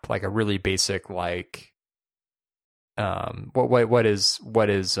coding app, like a really basic, like, what is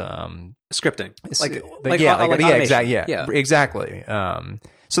scripting, exactly.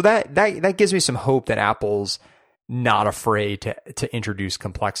 So that gives me some hope that Apple's not afraid to introduce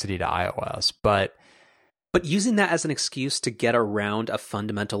complexity to iOS, but using that as an excuse to get around a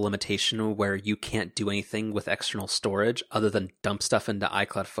fundamental limitation where you can't do anything with external storage other than dump stuff into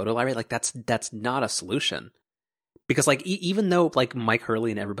iCloud Photo Library, like that's not a solution. Because like even though like Mike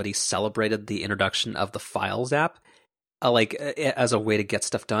Hurley and everybody celebrated the introduction of the Files app, like as a way to get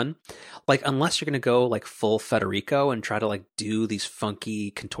stuff done, like unless you're going to go like full Federico and try to like do these funky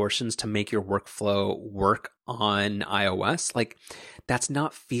contortions to make your workflow work on iOS, like that's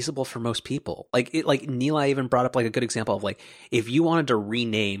not feasible for most people. Like Nilay even brought up like a good example of like, if you wanted to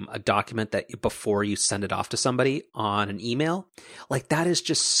rename a document that before you send it off to somebody on an email, like that is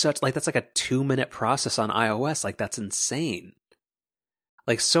just such like, that's like a 2-minute process on iOS. Like that's insane.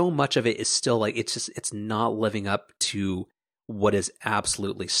 Like so much of it is still like, it's not living up to what is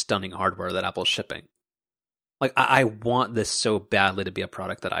absolutely stunning hardware that Apple's shipping. Like I want this so badly to be a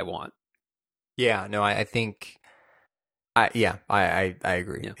product that I want. Yeah, no, I think, I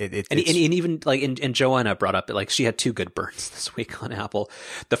agree. Yeah. And even like, and Joanna brought up, like she had 2 good burns this week on Apple.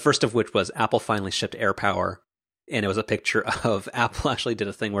 The first of which was Apple finally shipped AirPower. And it was a picture of Apple actually did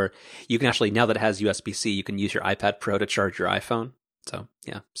a thing where you can actually, now that it has USB-C, you can use your iPad Pro to charge your iPhone. So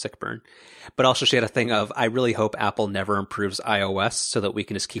yeah, sick burn. But also she had a thing of, I really hope Apple never improves iOS so that we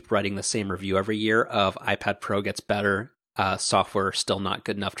can just keep writing the same review every year of iPad Pro gets better, software still not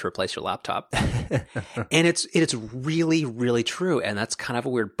good enough to replace your laptop. And it's really, really true. And that's kind of a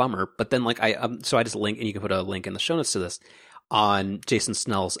weird bummer. But then like so I just link, and you can put a link in the show notes to this, on Jason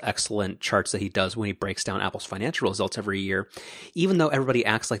Snell's excellent charts that he does when he breaks down Apple's financial results every year. Even though everybody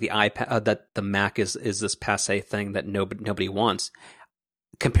acts like the iPad, that the Mac is this passé thing that nobody wants,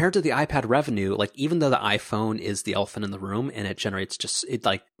 compared to the iPad revenue, like even though the iPhone is the elephant in the room and it generates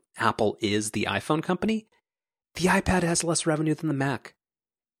like Apple is the iPhone company, the iPad has less revenue than the Mac,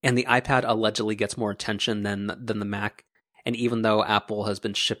 and the iPad allegedly gets more attention than the Mac. And even though Apple has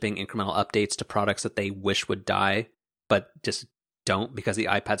been shipping incremental updates to products that they wish would die, but just don't because the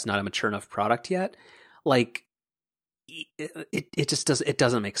iPad's not a mature enough product yet, like it just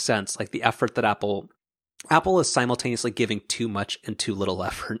doesn't make sense. Like the effort that Apple is simultaneously giving too much and too little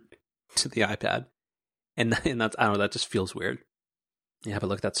effort to the iPad, and that's, I don't know, that just feels weird. Yeah, but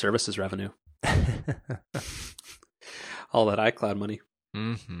look at that services revenue, all that iCloud money.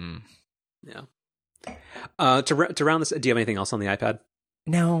 Mm-hmm. Yeah. To round this, do you have anything else on the iPad?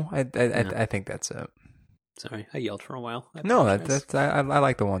 No, I think that's it. Sorry, I yelled for a while. No, I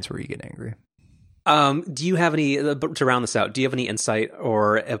like the ones where you get angry. Do you have any, to round this out, do you have any insight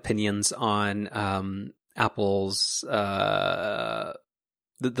or opinions on Apple's, the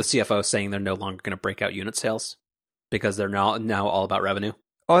CFO saying they're no longer going to break out unit sales because they're now all about revenue?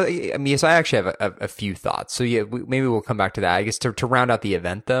 Oh, I mean, yes, I actually have a few thoughts. So yeah, maybe we'll come back to that. I guess to round out the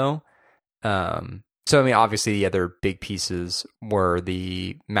event though. So I mean, obviously the other big pieces were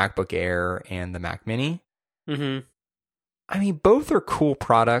the MacBook Air and the Mac Mini. Mm-hmm. I mean, both are cool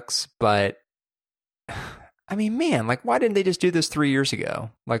products, but I mean, man, like, why didn't they just do this 3 years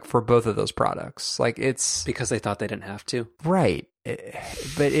ago? Like, for both of those products, like, it's because they thought they didn't have to, right?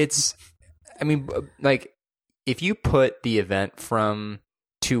 But it's, I mean, like, if you put the event from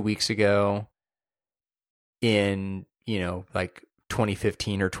 2 weeks ago in, like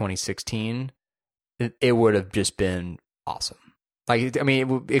 2015 or 2016, it would have just been awesome. Like, I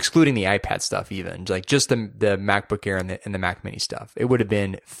mean, excluding the iPad stuff, even like just the MacBook Air and the Mac Mini stuff, it would have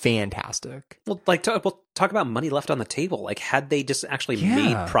been fantastic. Well, like, we'll talk about money left on the table. Like, had they just actually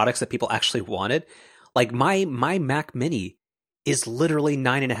made products that people actually wanted, like my Mac Mini is literally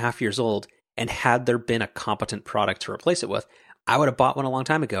 9.5 years old, and had there been a competent product to replace it with, I would have bought one a long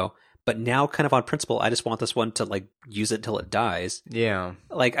time ago. But now, kind of on principle, I just want this one to like use it till it dies. Yeah.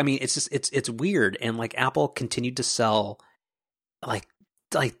 Like, I mean, it's just it's weird, and like Apple continued to sell. Like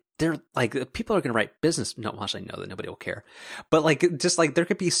they're like, people are going to write business. No, actually, no, that nobody will care. But like, just like there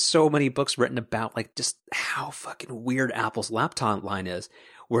could be so many books written about like just how fucking weird Apple's laptop line is,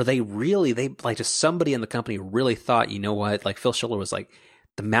 where they like just somebody in the company really thought, you know what, like Phil Schiller was like,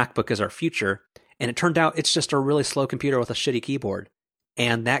 the MacBook is our future, and it turned out it's just a really slow computer with a shitty keyboard,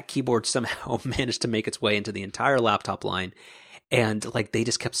 and that keyboard somehow managed to make its way into the entire laptop line, and like they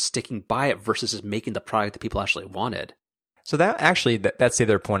just kept sticking by it versus just making the product that people actually wanted. So that's the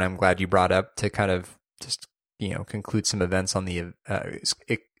other point I'm glad you brought up to kind of just, conclude some events on the,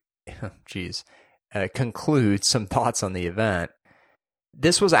 conclude some thoughts on the event.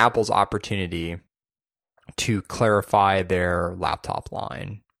 This was Apple's opportunity to clarify their laptop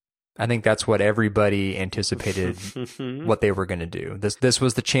line. I think that's what everybody anticipated what they were going to do. This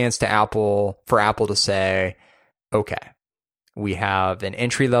was the chance for Apple to say, okay, we have an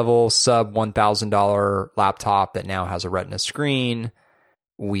entry-level sub $1,000 laptop that now has a Retina screen.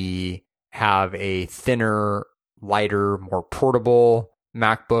 We have a thinner, lighter, more portable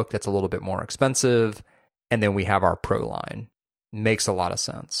MacBook that's a little bit more expensive. And then we have our Pro line. Makes a lot of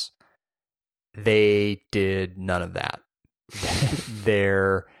sense. They did none of that.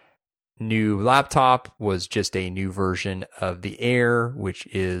 Their new laptop was just a new version of the Air, which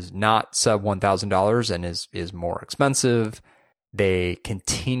is not sub $1,000 and is more expensive. They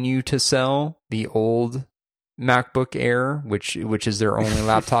continue to sell the old MacBook Air, which is their only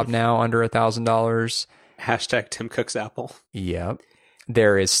laptop now under $1,000. Hashtag Tim Cook's Apple. Yep.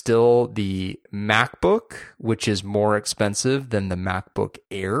 There is still the MacBook, which is more expensive than the MacBook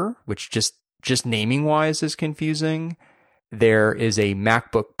Air, which just naming wise is confusing. There is a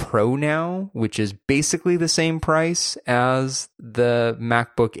MacBook Pro now, which is basically the same price as the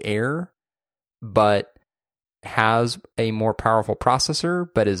MacBook Air, but has a more powerful processor,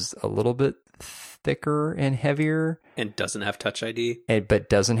 but is a little bit thicker and heavier. And doesn't have Touch ID. But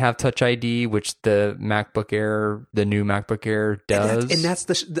doesn't have Touch ID, which the MacBook Air, the new MacBook Air does. And that's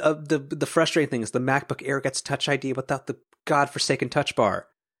the frustrating thing is the MacBook Air gets Touch ID without the godforsaken Touch Bar.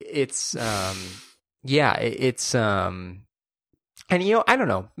 It's, it's, and I don't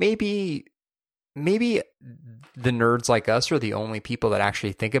know, maybe the nerds like us are the only people that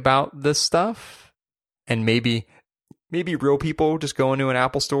actually think about this stuff. And maybe real people just go into an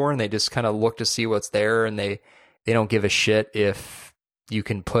Apple store and they just kind of look to see what's there, and they don't give a shit if you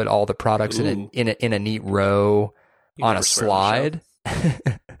can put all the products in a neat row on a slide.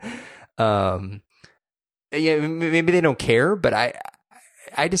 Maybe they don't care, but I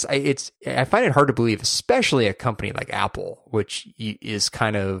find it hard to believe, especially a company like Apple, which is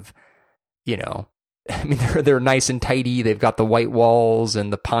kind of, I mean, they're nice and tidy. They've got the white walls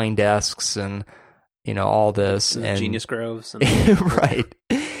and the pine desks and all this and Genius Groves, right?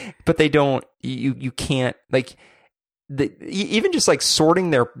 But they don't. You can't like even just like sorting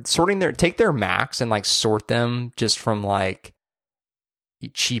their take their Macs and like sort them just from like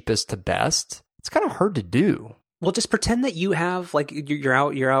cheapest to best. It's kind of hard to do. Well, just pretend that you have like you're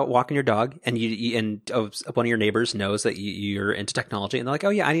out walking your dog, and one of your neighbors knows that you're into technology, and they're like,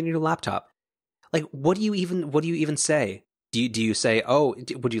 "Oh yeah, I need a new laptop." Like, what do you even say? Do you say, "Oh,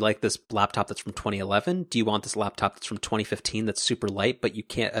 would you like this laptop that's from 2011? Do you want this laptop that's from 2015 that's super light, but you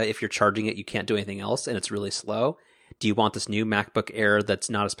can't if you're charging it, you can't do anything else and it's really slow? Do you want this new MacBook Air that's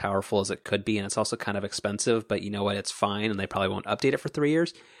not as powerful as it could be and it's also kind of expensive, but you know what, it's fine and they probably won't update it for 3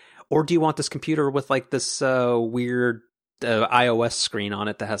 years? Or do you want this computer with like this weird iOS screen on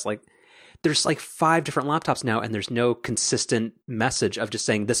it that has like, there's like 5 different laptops now, and there's no consistent message of just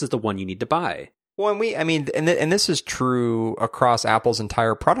saying this is the one you need to buy." Well, and this is true across Apple's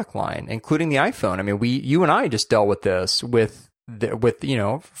entire product line, including the iPhone. I mean, you and I just dealt with this with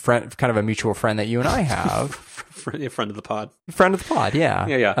friend, kind of a mutual friend that you and I have, friend of the pod, yeah,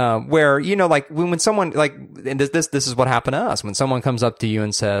 yeah. Where like when someone like, and this is what happened to us when someone comes up to you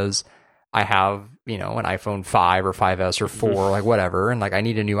and says, "I have an iPhone 5 or 5S or 4, like whatever, and like I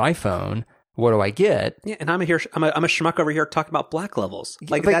need a new iPhone." what do I get? Yeah, and I'm a schmuck over here talking about black levels.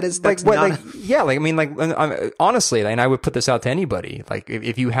 Like honestly, and I would put this out to anybody. Like,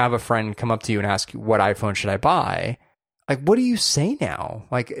 if you have a friend come up to you and ask you, what iPhone should I buy? Like, what do you say now?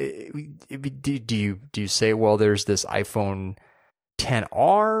 Like, do you say, well, there's this iPhone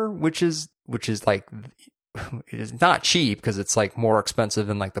XR, which is like, it is not cheap because it's like more expensive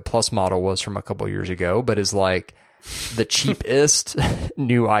than like the Plus model was from a couple years ago, but is like the cheapest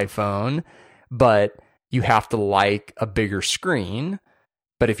new iPhone, but you have to like a bigger screen.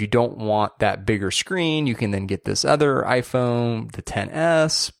 But if you don't want that bigger screen, you can then get this other iPhone, the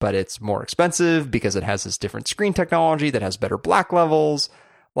XS, but it's more expensive because it has this different screen technology that has better black levels.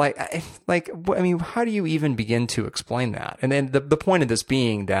 I mean, how do you even begin to explain that? And then the point of this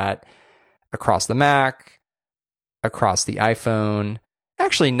being that across the Mac, across the iPhone,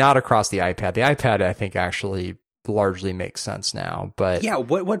 actually not across the iPad. The iPad, I think, actually largely makes sense now. But yeah,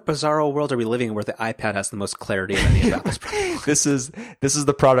 what bizarro world are we living in where the iPad has the most clarity of any about this product? This is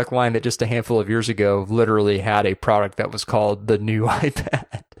the product line that just a handful of years ago literally had a product that was called the new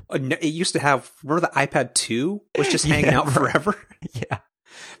iPad. It used to have, remember the iPad 2 was just hanging out forever? Yeah.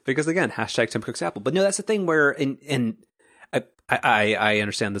 Because again, hashtag Tim Cook's Apple. But no, that's the thing where I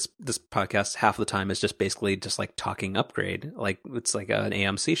understand this podcast half of the time is just basically just like talking upgrade, like it's like an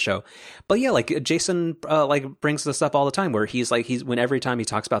AMC show. But yeah, like Jason like brings this up all the time where he's when every time he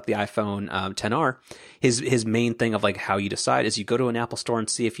talks about the iPhone XR, his main thing of like how you decide is you go to an Apple store and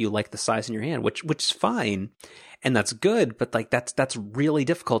see if you like the size in your hand, which is fine. And that's good, but like that's really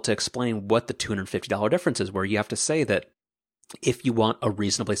difficult to explain what the $250 difference is, where you have to say that if you want a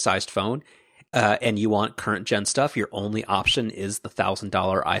reasonably sized phone, and you want current gen stuff, your only option is the $1,000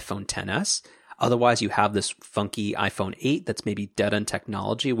 iPhone XS. Otherwise, you have this funky iPhone 8 that's maybe dead-end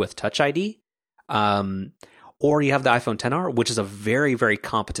technology with Touch ID. Or you have the iPhone XR, which is a very, very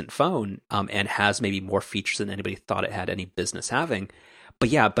competent phone and has maybe more features than anybody thought it had any business having. But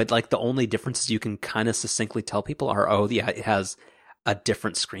yeah, like the only differences you can kind of succinctly tell people are, oh, yeah, it has a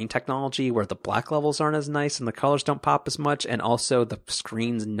different screen technology where the black levels aren't as nice and the colors don't pop as much, and also the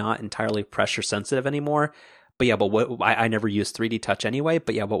screen's not entirely pressure sensitive anymore. But yeah, I never use 3D touch anyway.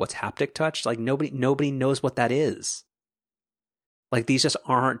 But yeah, but what's haptic touch? Like nobody knows what that is. Like these just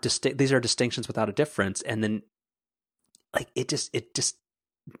aren't these are distinctions without a difference. And then like it's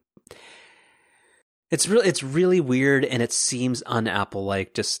really weird, and it seems un-Apple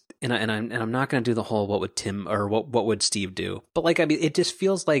like. Just and I'm not going to do the whole what would Tim or what would Steve do, but like I mean, it just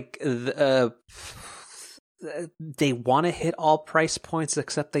feels like they want to hit all price points,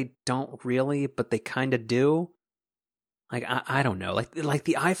 except they don't really, but they kind of do. Like I don't know, like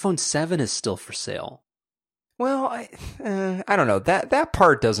the iPhone 7 is still for sale. Well, I don't know, that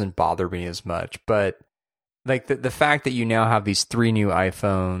part doesn't bother me as much, but like the fact that you now have these 3 new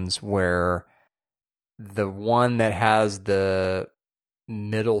iPhones where the one that has the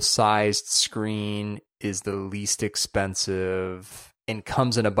middle-sized screen is the least expensive and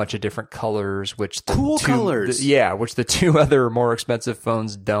comes in a bunch of different colors, which colors, which the 2 other more expensive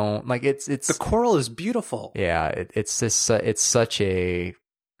phones don't. Like it's the coral is beautiful. Yeah, it's such a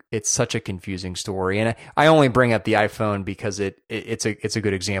confusing story, and I only bring up the iPhone because it's a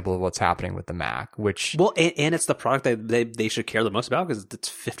good example of what's happening with the Mac, which and it's the product that they should care the most about because it's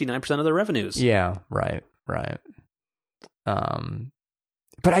 59% of their revenues. Yeah, right.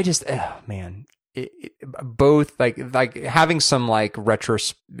 But I just, man, both like having some like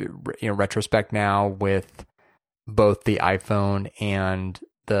retrospect now with both the iPhone and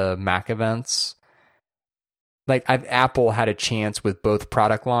the Mac events. Like Apple had a chance with both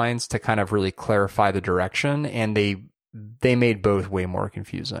product lines to kind of really clarify the direction, and they made both way more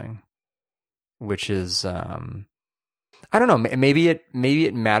confusing, which is, I don't know, maybe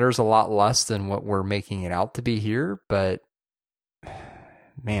it matters a lot less than what we're making it out to be here, but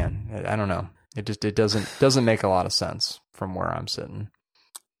man, I don't know. It doesn't make a lot of sense from where I'm sitting.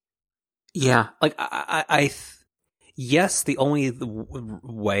 Yeah, like yes, the only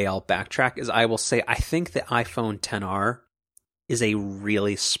way I'll backtrack is I will say I think the iPhone XR is a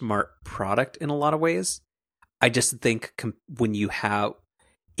really smart product in a lot of ways. I just think when you have,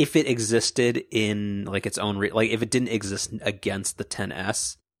 if it existed in like its own, like if it didn't exist against the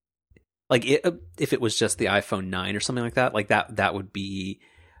XS, like if it was just the iPhone 9 or something like that would be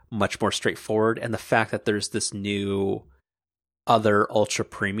much more straightforward. And the fact that there's this new other ultra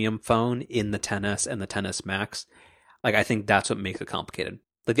premium phone in the XS and the XS Max, like I think that's what makes it complicated.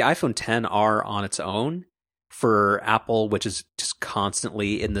 Like the iPhone XR on its own for Apple, which is just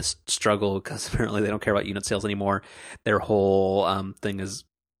constantly in this struggle because apparently they don't care about unit sales anymore. Their whole thing is,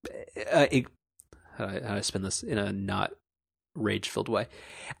 how do I spin this in a not rage-filled way,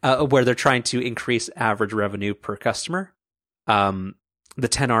 where they're trying to increase average revenue per customer. The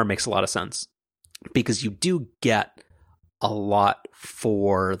XR makes a lot of sense because you do get a lot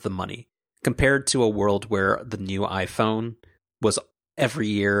for the money compared to a world where the new iPhone was every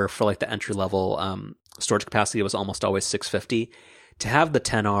year for like the entry level storage capacity was almost always 650. To have the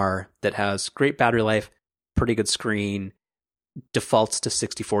XR that has great battery life, pretty good screen, defaults to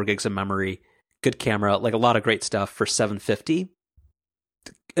 64 gigs of memory, good camera, like a lot of great stuff for 750,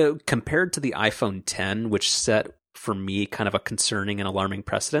 compared to the iPhone 10, which set for me kind of a concerning and alarming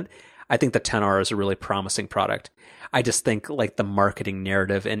precedent. I think the XR is a really promising product. I just think like the marketing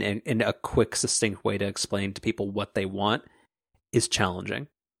narrative and in a quick, succinct way to explain to people what they want is challenging.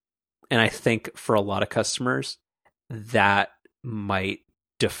 And I think for a lot of customers, that might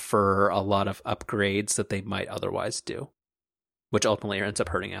defer a lot of upgrades that they might otherwise do, which ultimately ends up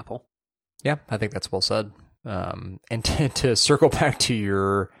hurting Apple. Yeah, I think that's well said. And to circle back to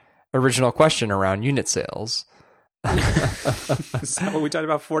your original question around unit sales. Is that what we talked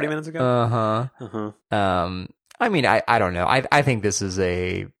about 40 minutes ago? I mean, I don't know. I think this is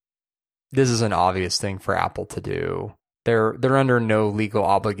an obvious thing for Apple to do. They're under no legal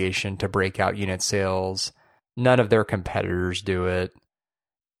obligation to break out unit sales. None of their competitors do it.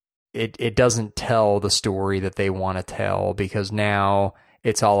 It doesn't tell the story that they want to tell because now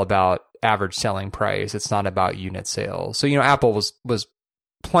it's all about average selling price. It's not about unit sales. So, Apple was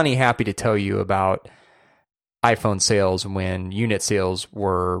plenty happy to tell you about iPhone sales when unit sales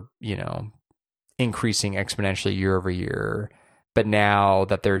were, increasing exponentially year over year. But now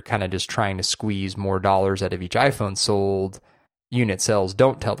that they're kind of just trying to squeeze more dollars out of each iPhone sold, unit sales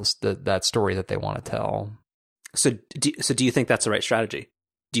don't tell that story that they want to tell. So do you think that's the right strategy?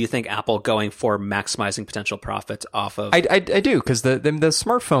 Do you think Apple going for maximizing potential profits off of... I do, because the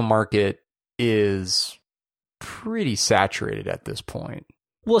smartphone market is pretty saturated at this point.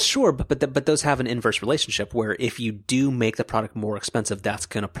 Well, sure, but those have an inverse relationship where if you do make the product more expensive, that's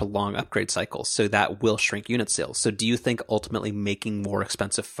going to prolong upgrade cycles, so that will shrink unit sales. So do you think ultimately making more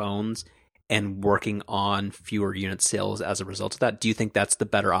expensive phones and working on fewer unit sales as a result of that, do you think that's the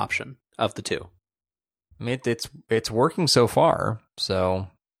better option of the two? I mean, it's working so far, so...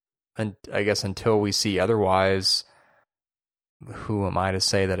 And I guess until we see otherwise, who am I to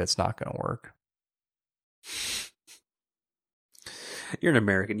say that it's not going to work? You're an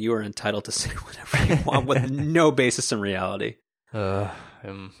American. You are entitled to say whatever you want with no basis in reality.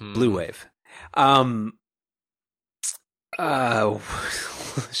 Blue Wave.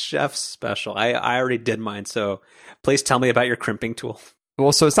 Chef's special. I already did mine, so please tell me about your crimping tool.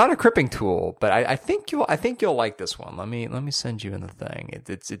 Well, so it's not a crimping tool, but I think you'll like this one. Let me send you in the thing.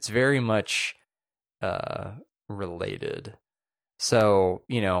 It's very much related. So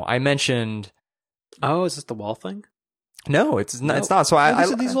I mentioned. Oh, is this the wall thing? No, it's not. It's not. So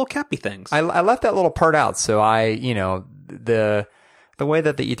these are these little cappy things. I left that little part out. So the way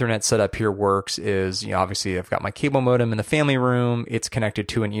that the Ethernet setup here works is obviously I've got my cable modem in the family room. It's connected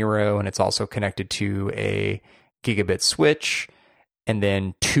to an Eero, and it's also connected to a gigabit switch. And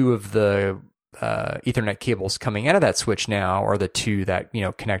then two of the Ethernet cables coming out of that switch now are the two that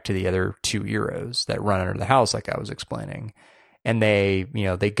connect to the other two Eeros that run under the house, like I was explaining. And they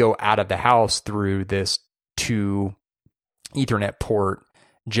go out of the house through this 2 Ethernet port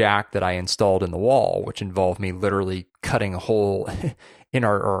jack that I installed in the wall, which involved me literally cutting a hole in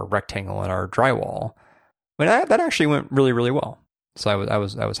our rectangle in our drywall. But that actually went really, really well. So I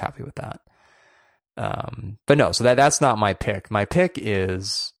was happy with that. But no, so that's not my pick. My pick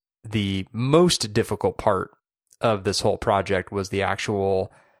is the most difficult part of this whole project was the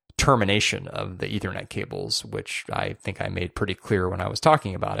actual termination of the Ethernet cables, which I think I made pretty clear when I was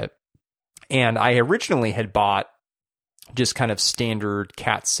talking about it. And I originally had bought just kind of standard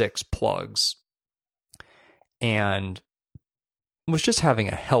Cat6 plugs and was just having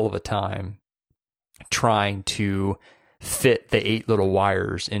a hell of a time trying to fit the 8 little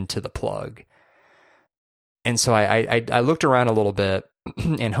wires into the plug. And so I looked around a little bit,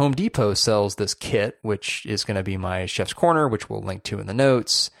 and Home Depot sells this kit, which is going to be my Chef's Corner, which we'll link to in the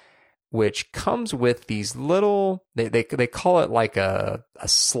notes, which comes with these little, they call it like a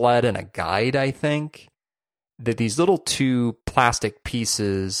sled and a guide, I think. These little 2 plastic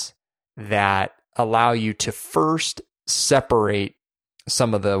pieces that allow you to first separate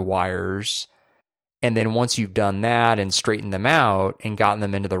some of the wires. And then once you've done that and straightened them out and gotten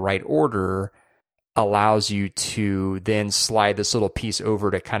them into the right order, allows you to then slide this little piece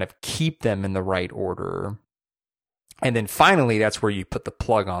over to kind of keep them in the right order. And then finally, that's where you put the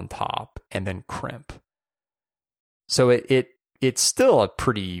plug on top and then crimp. So it's still a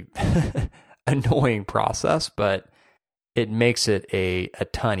pretty annoying process, but it makes it a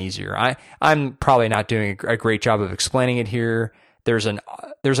ton easier. I'm probably not doing a great job of explaining it here. There's an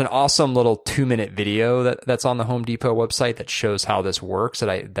awesome little 2-minute video that's on the Home Depot website that shows how this works that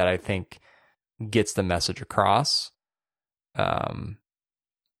I think gets the message across.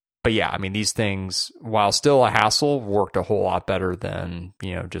 But yeah, I mean, these things, while still a hassle, worked a whole lot better than,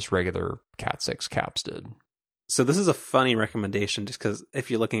 just regular Cat 6 caps did. So this is a funny recommendation just because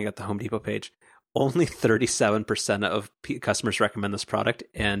if you're looking at the Home Depot page, only 37% of customers recommend this product,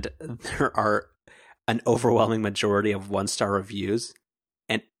 and there are an overwhelming majority of 1-star reviews,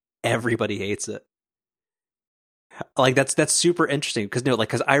 and everybody hates it. Like that's super interesting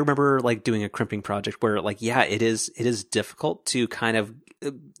because I remember like doing a crimping project where like, yeah, it is difficult to kind of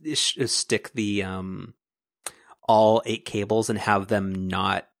stick the all 8 cables and have them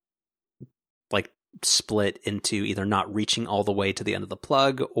not like split into either not reaching all the way to the end of the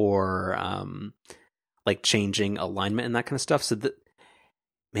plug or like changing alignment and that kind of stuff. So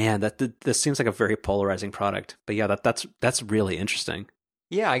this seems like a very polarizing product. But yeah, that's really interesting.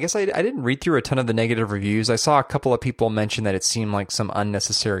 Yeah, I guess I didn't read through a ton of the negative reviews. I saw a couple of people mention that it seemed like some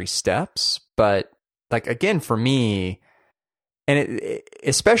unnecessary steps, but like again for me, and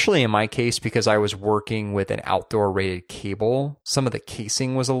especially in my case because I was working with an outdoor rated cable, some of the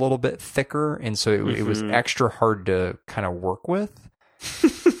casing was a little bit thicker, and so it was extra hard to kind of work with.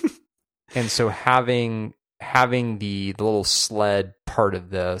 And so having the little sled part of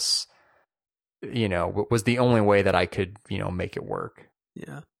this, was the only way that I could make it work.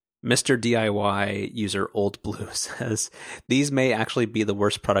 Yeah. Mr. DIY user Old Blue says, these may actually be the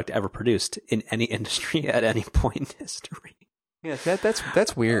worst product ever produced in any industry at any point in history. Yeah,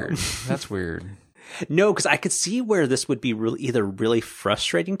 that's weird. That's weird. No, because I could see where this would be either really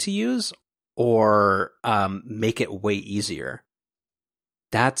frustrating to use or make it way easier.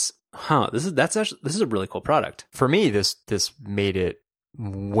 This is a really cool product. For me, this made it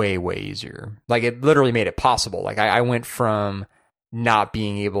way easier. Like it literally made it possible. Like I went from not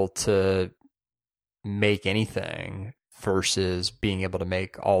being able to make anything versus being able to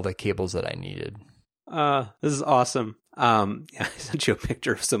make all the cables that I needed. This is awesome. I sent you a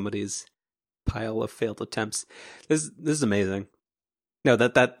picture of somebody's pile of failed attempts. This is amazing. No,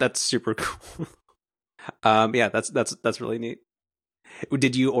 that's super cool. Yeah, that's really neat.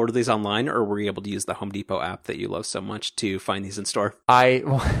 Did you order these online, or were you able to use the Home Depot app that you love so much to find these in store? I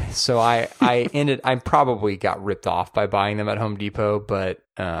probably got ripped off by buying them at Home Depot, but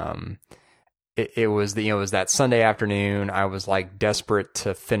it was that Sunday afternoon. I was like desperate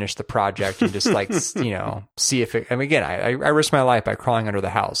to finish the project and just like see if it. I mean, again, I risked my life by crawling under the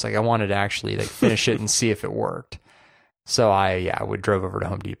house. Like I wanted to actually like finish it and see if it worked. So I drove over to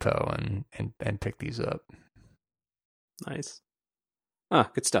Home Depot and picked these up. Nice.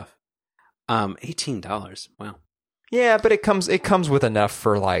 Good stuff. $18. Wow. Yeah, but it comes with enough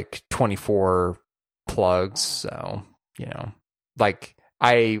for like 24 plugs. So, like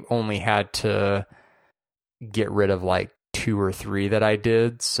I only had to get rid of like 2 or 3 that I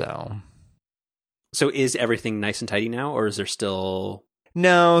did. So is everything nice and tidy now, or is there still?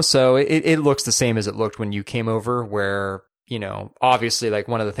 No. So it looks the same as it looked when you came over, where, obviously like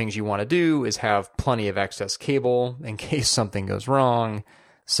one of the things you want to do is have plenty of excess cable in case something goes wrong.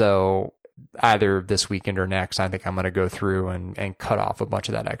 So either this weekend or next, I think I'm going to go through and cut off a bunch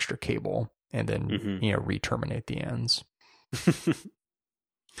of that extra cable and then, re-terminate the ends.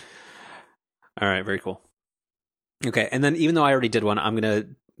 All right. Very cool. Okay. And then even though I already did one, I'm going to,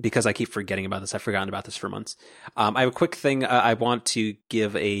 because I keep forgetting about this, I've forgotten about this for months. I have a quick thing. I want to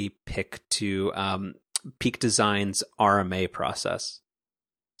give a pick to Peak Design's RMA process.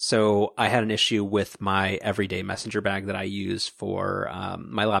 So I had an issue with my everyday messenger bag that I use for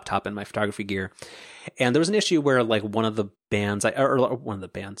my laptop and my photography gear. And there was an issue where like one of the bands, what am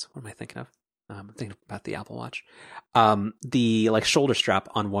I thinking of? I'm thinking about the Apple Watch. The like shoulder strap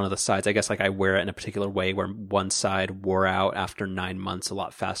on one of the sides, I guess like I wear it in a particular way where one side wore out after 9 months a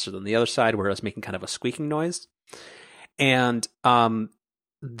lot faster than the other side, where it was making kind of a squeaking noise. And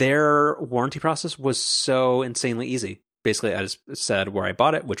their warranty process was so insanely easy. Basically, I just said where I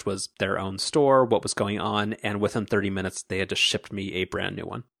bought it, which was their own store, what was going on, and within 30 minutes, they had just shipped me a brand new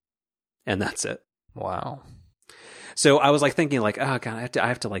one. And that's it. Wow. So I was like thinking like, oh God, I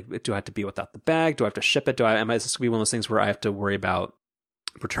have to like, do I have to be without the bag? Do I have to ship it? Is this going to be one of those things where I have to worry about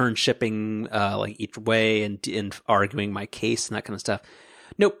return shipping like each way and arguing my case and that kind of stuff?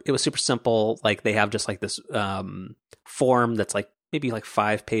 Nope. It was super simple. Like they have just like this form that's like, maybe like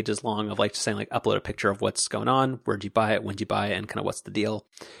 5 pages long of like just saying like upload a picture of what's going on, where'd you buy it, when'd you buy it, and kind of what's the deal.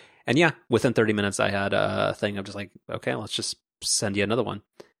 And yeah, within 30 minutes I had a thing of just like, okay, let's just send you another one.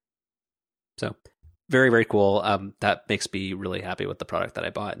 So very, very cool. That makes me really happy with the product that I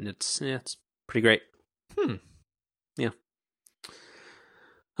bought, and it's pretty great. Yeah.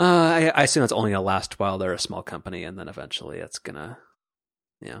 I assume it's only gonna last while they're a small company, and then eventually it's gonna,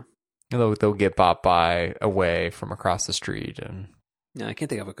 they'll get bought by Away from across the street, and I can't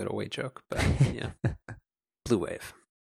think of a good Away joke, but yeah, Blue Wave.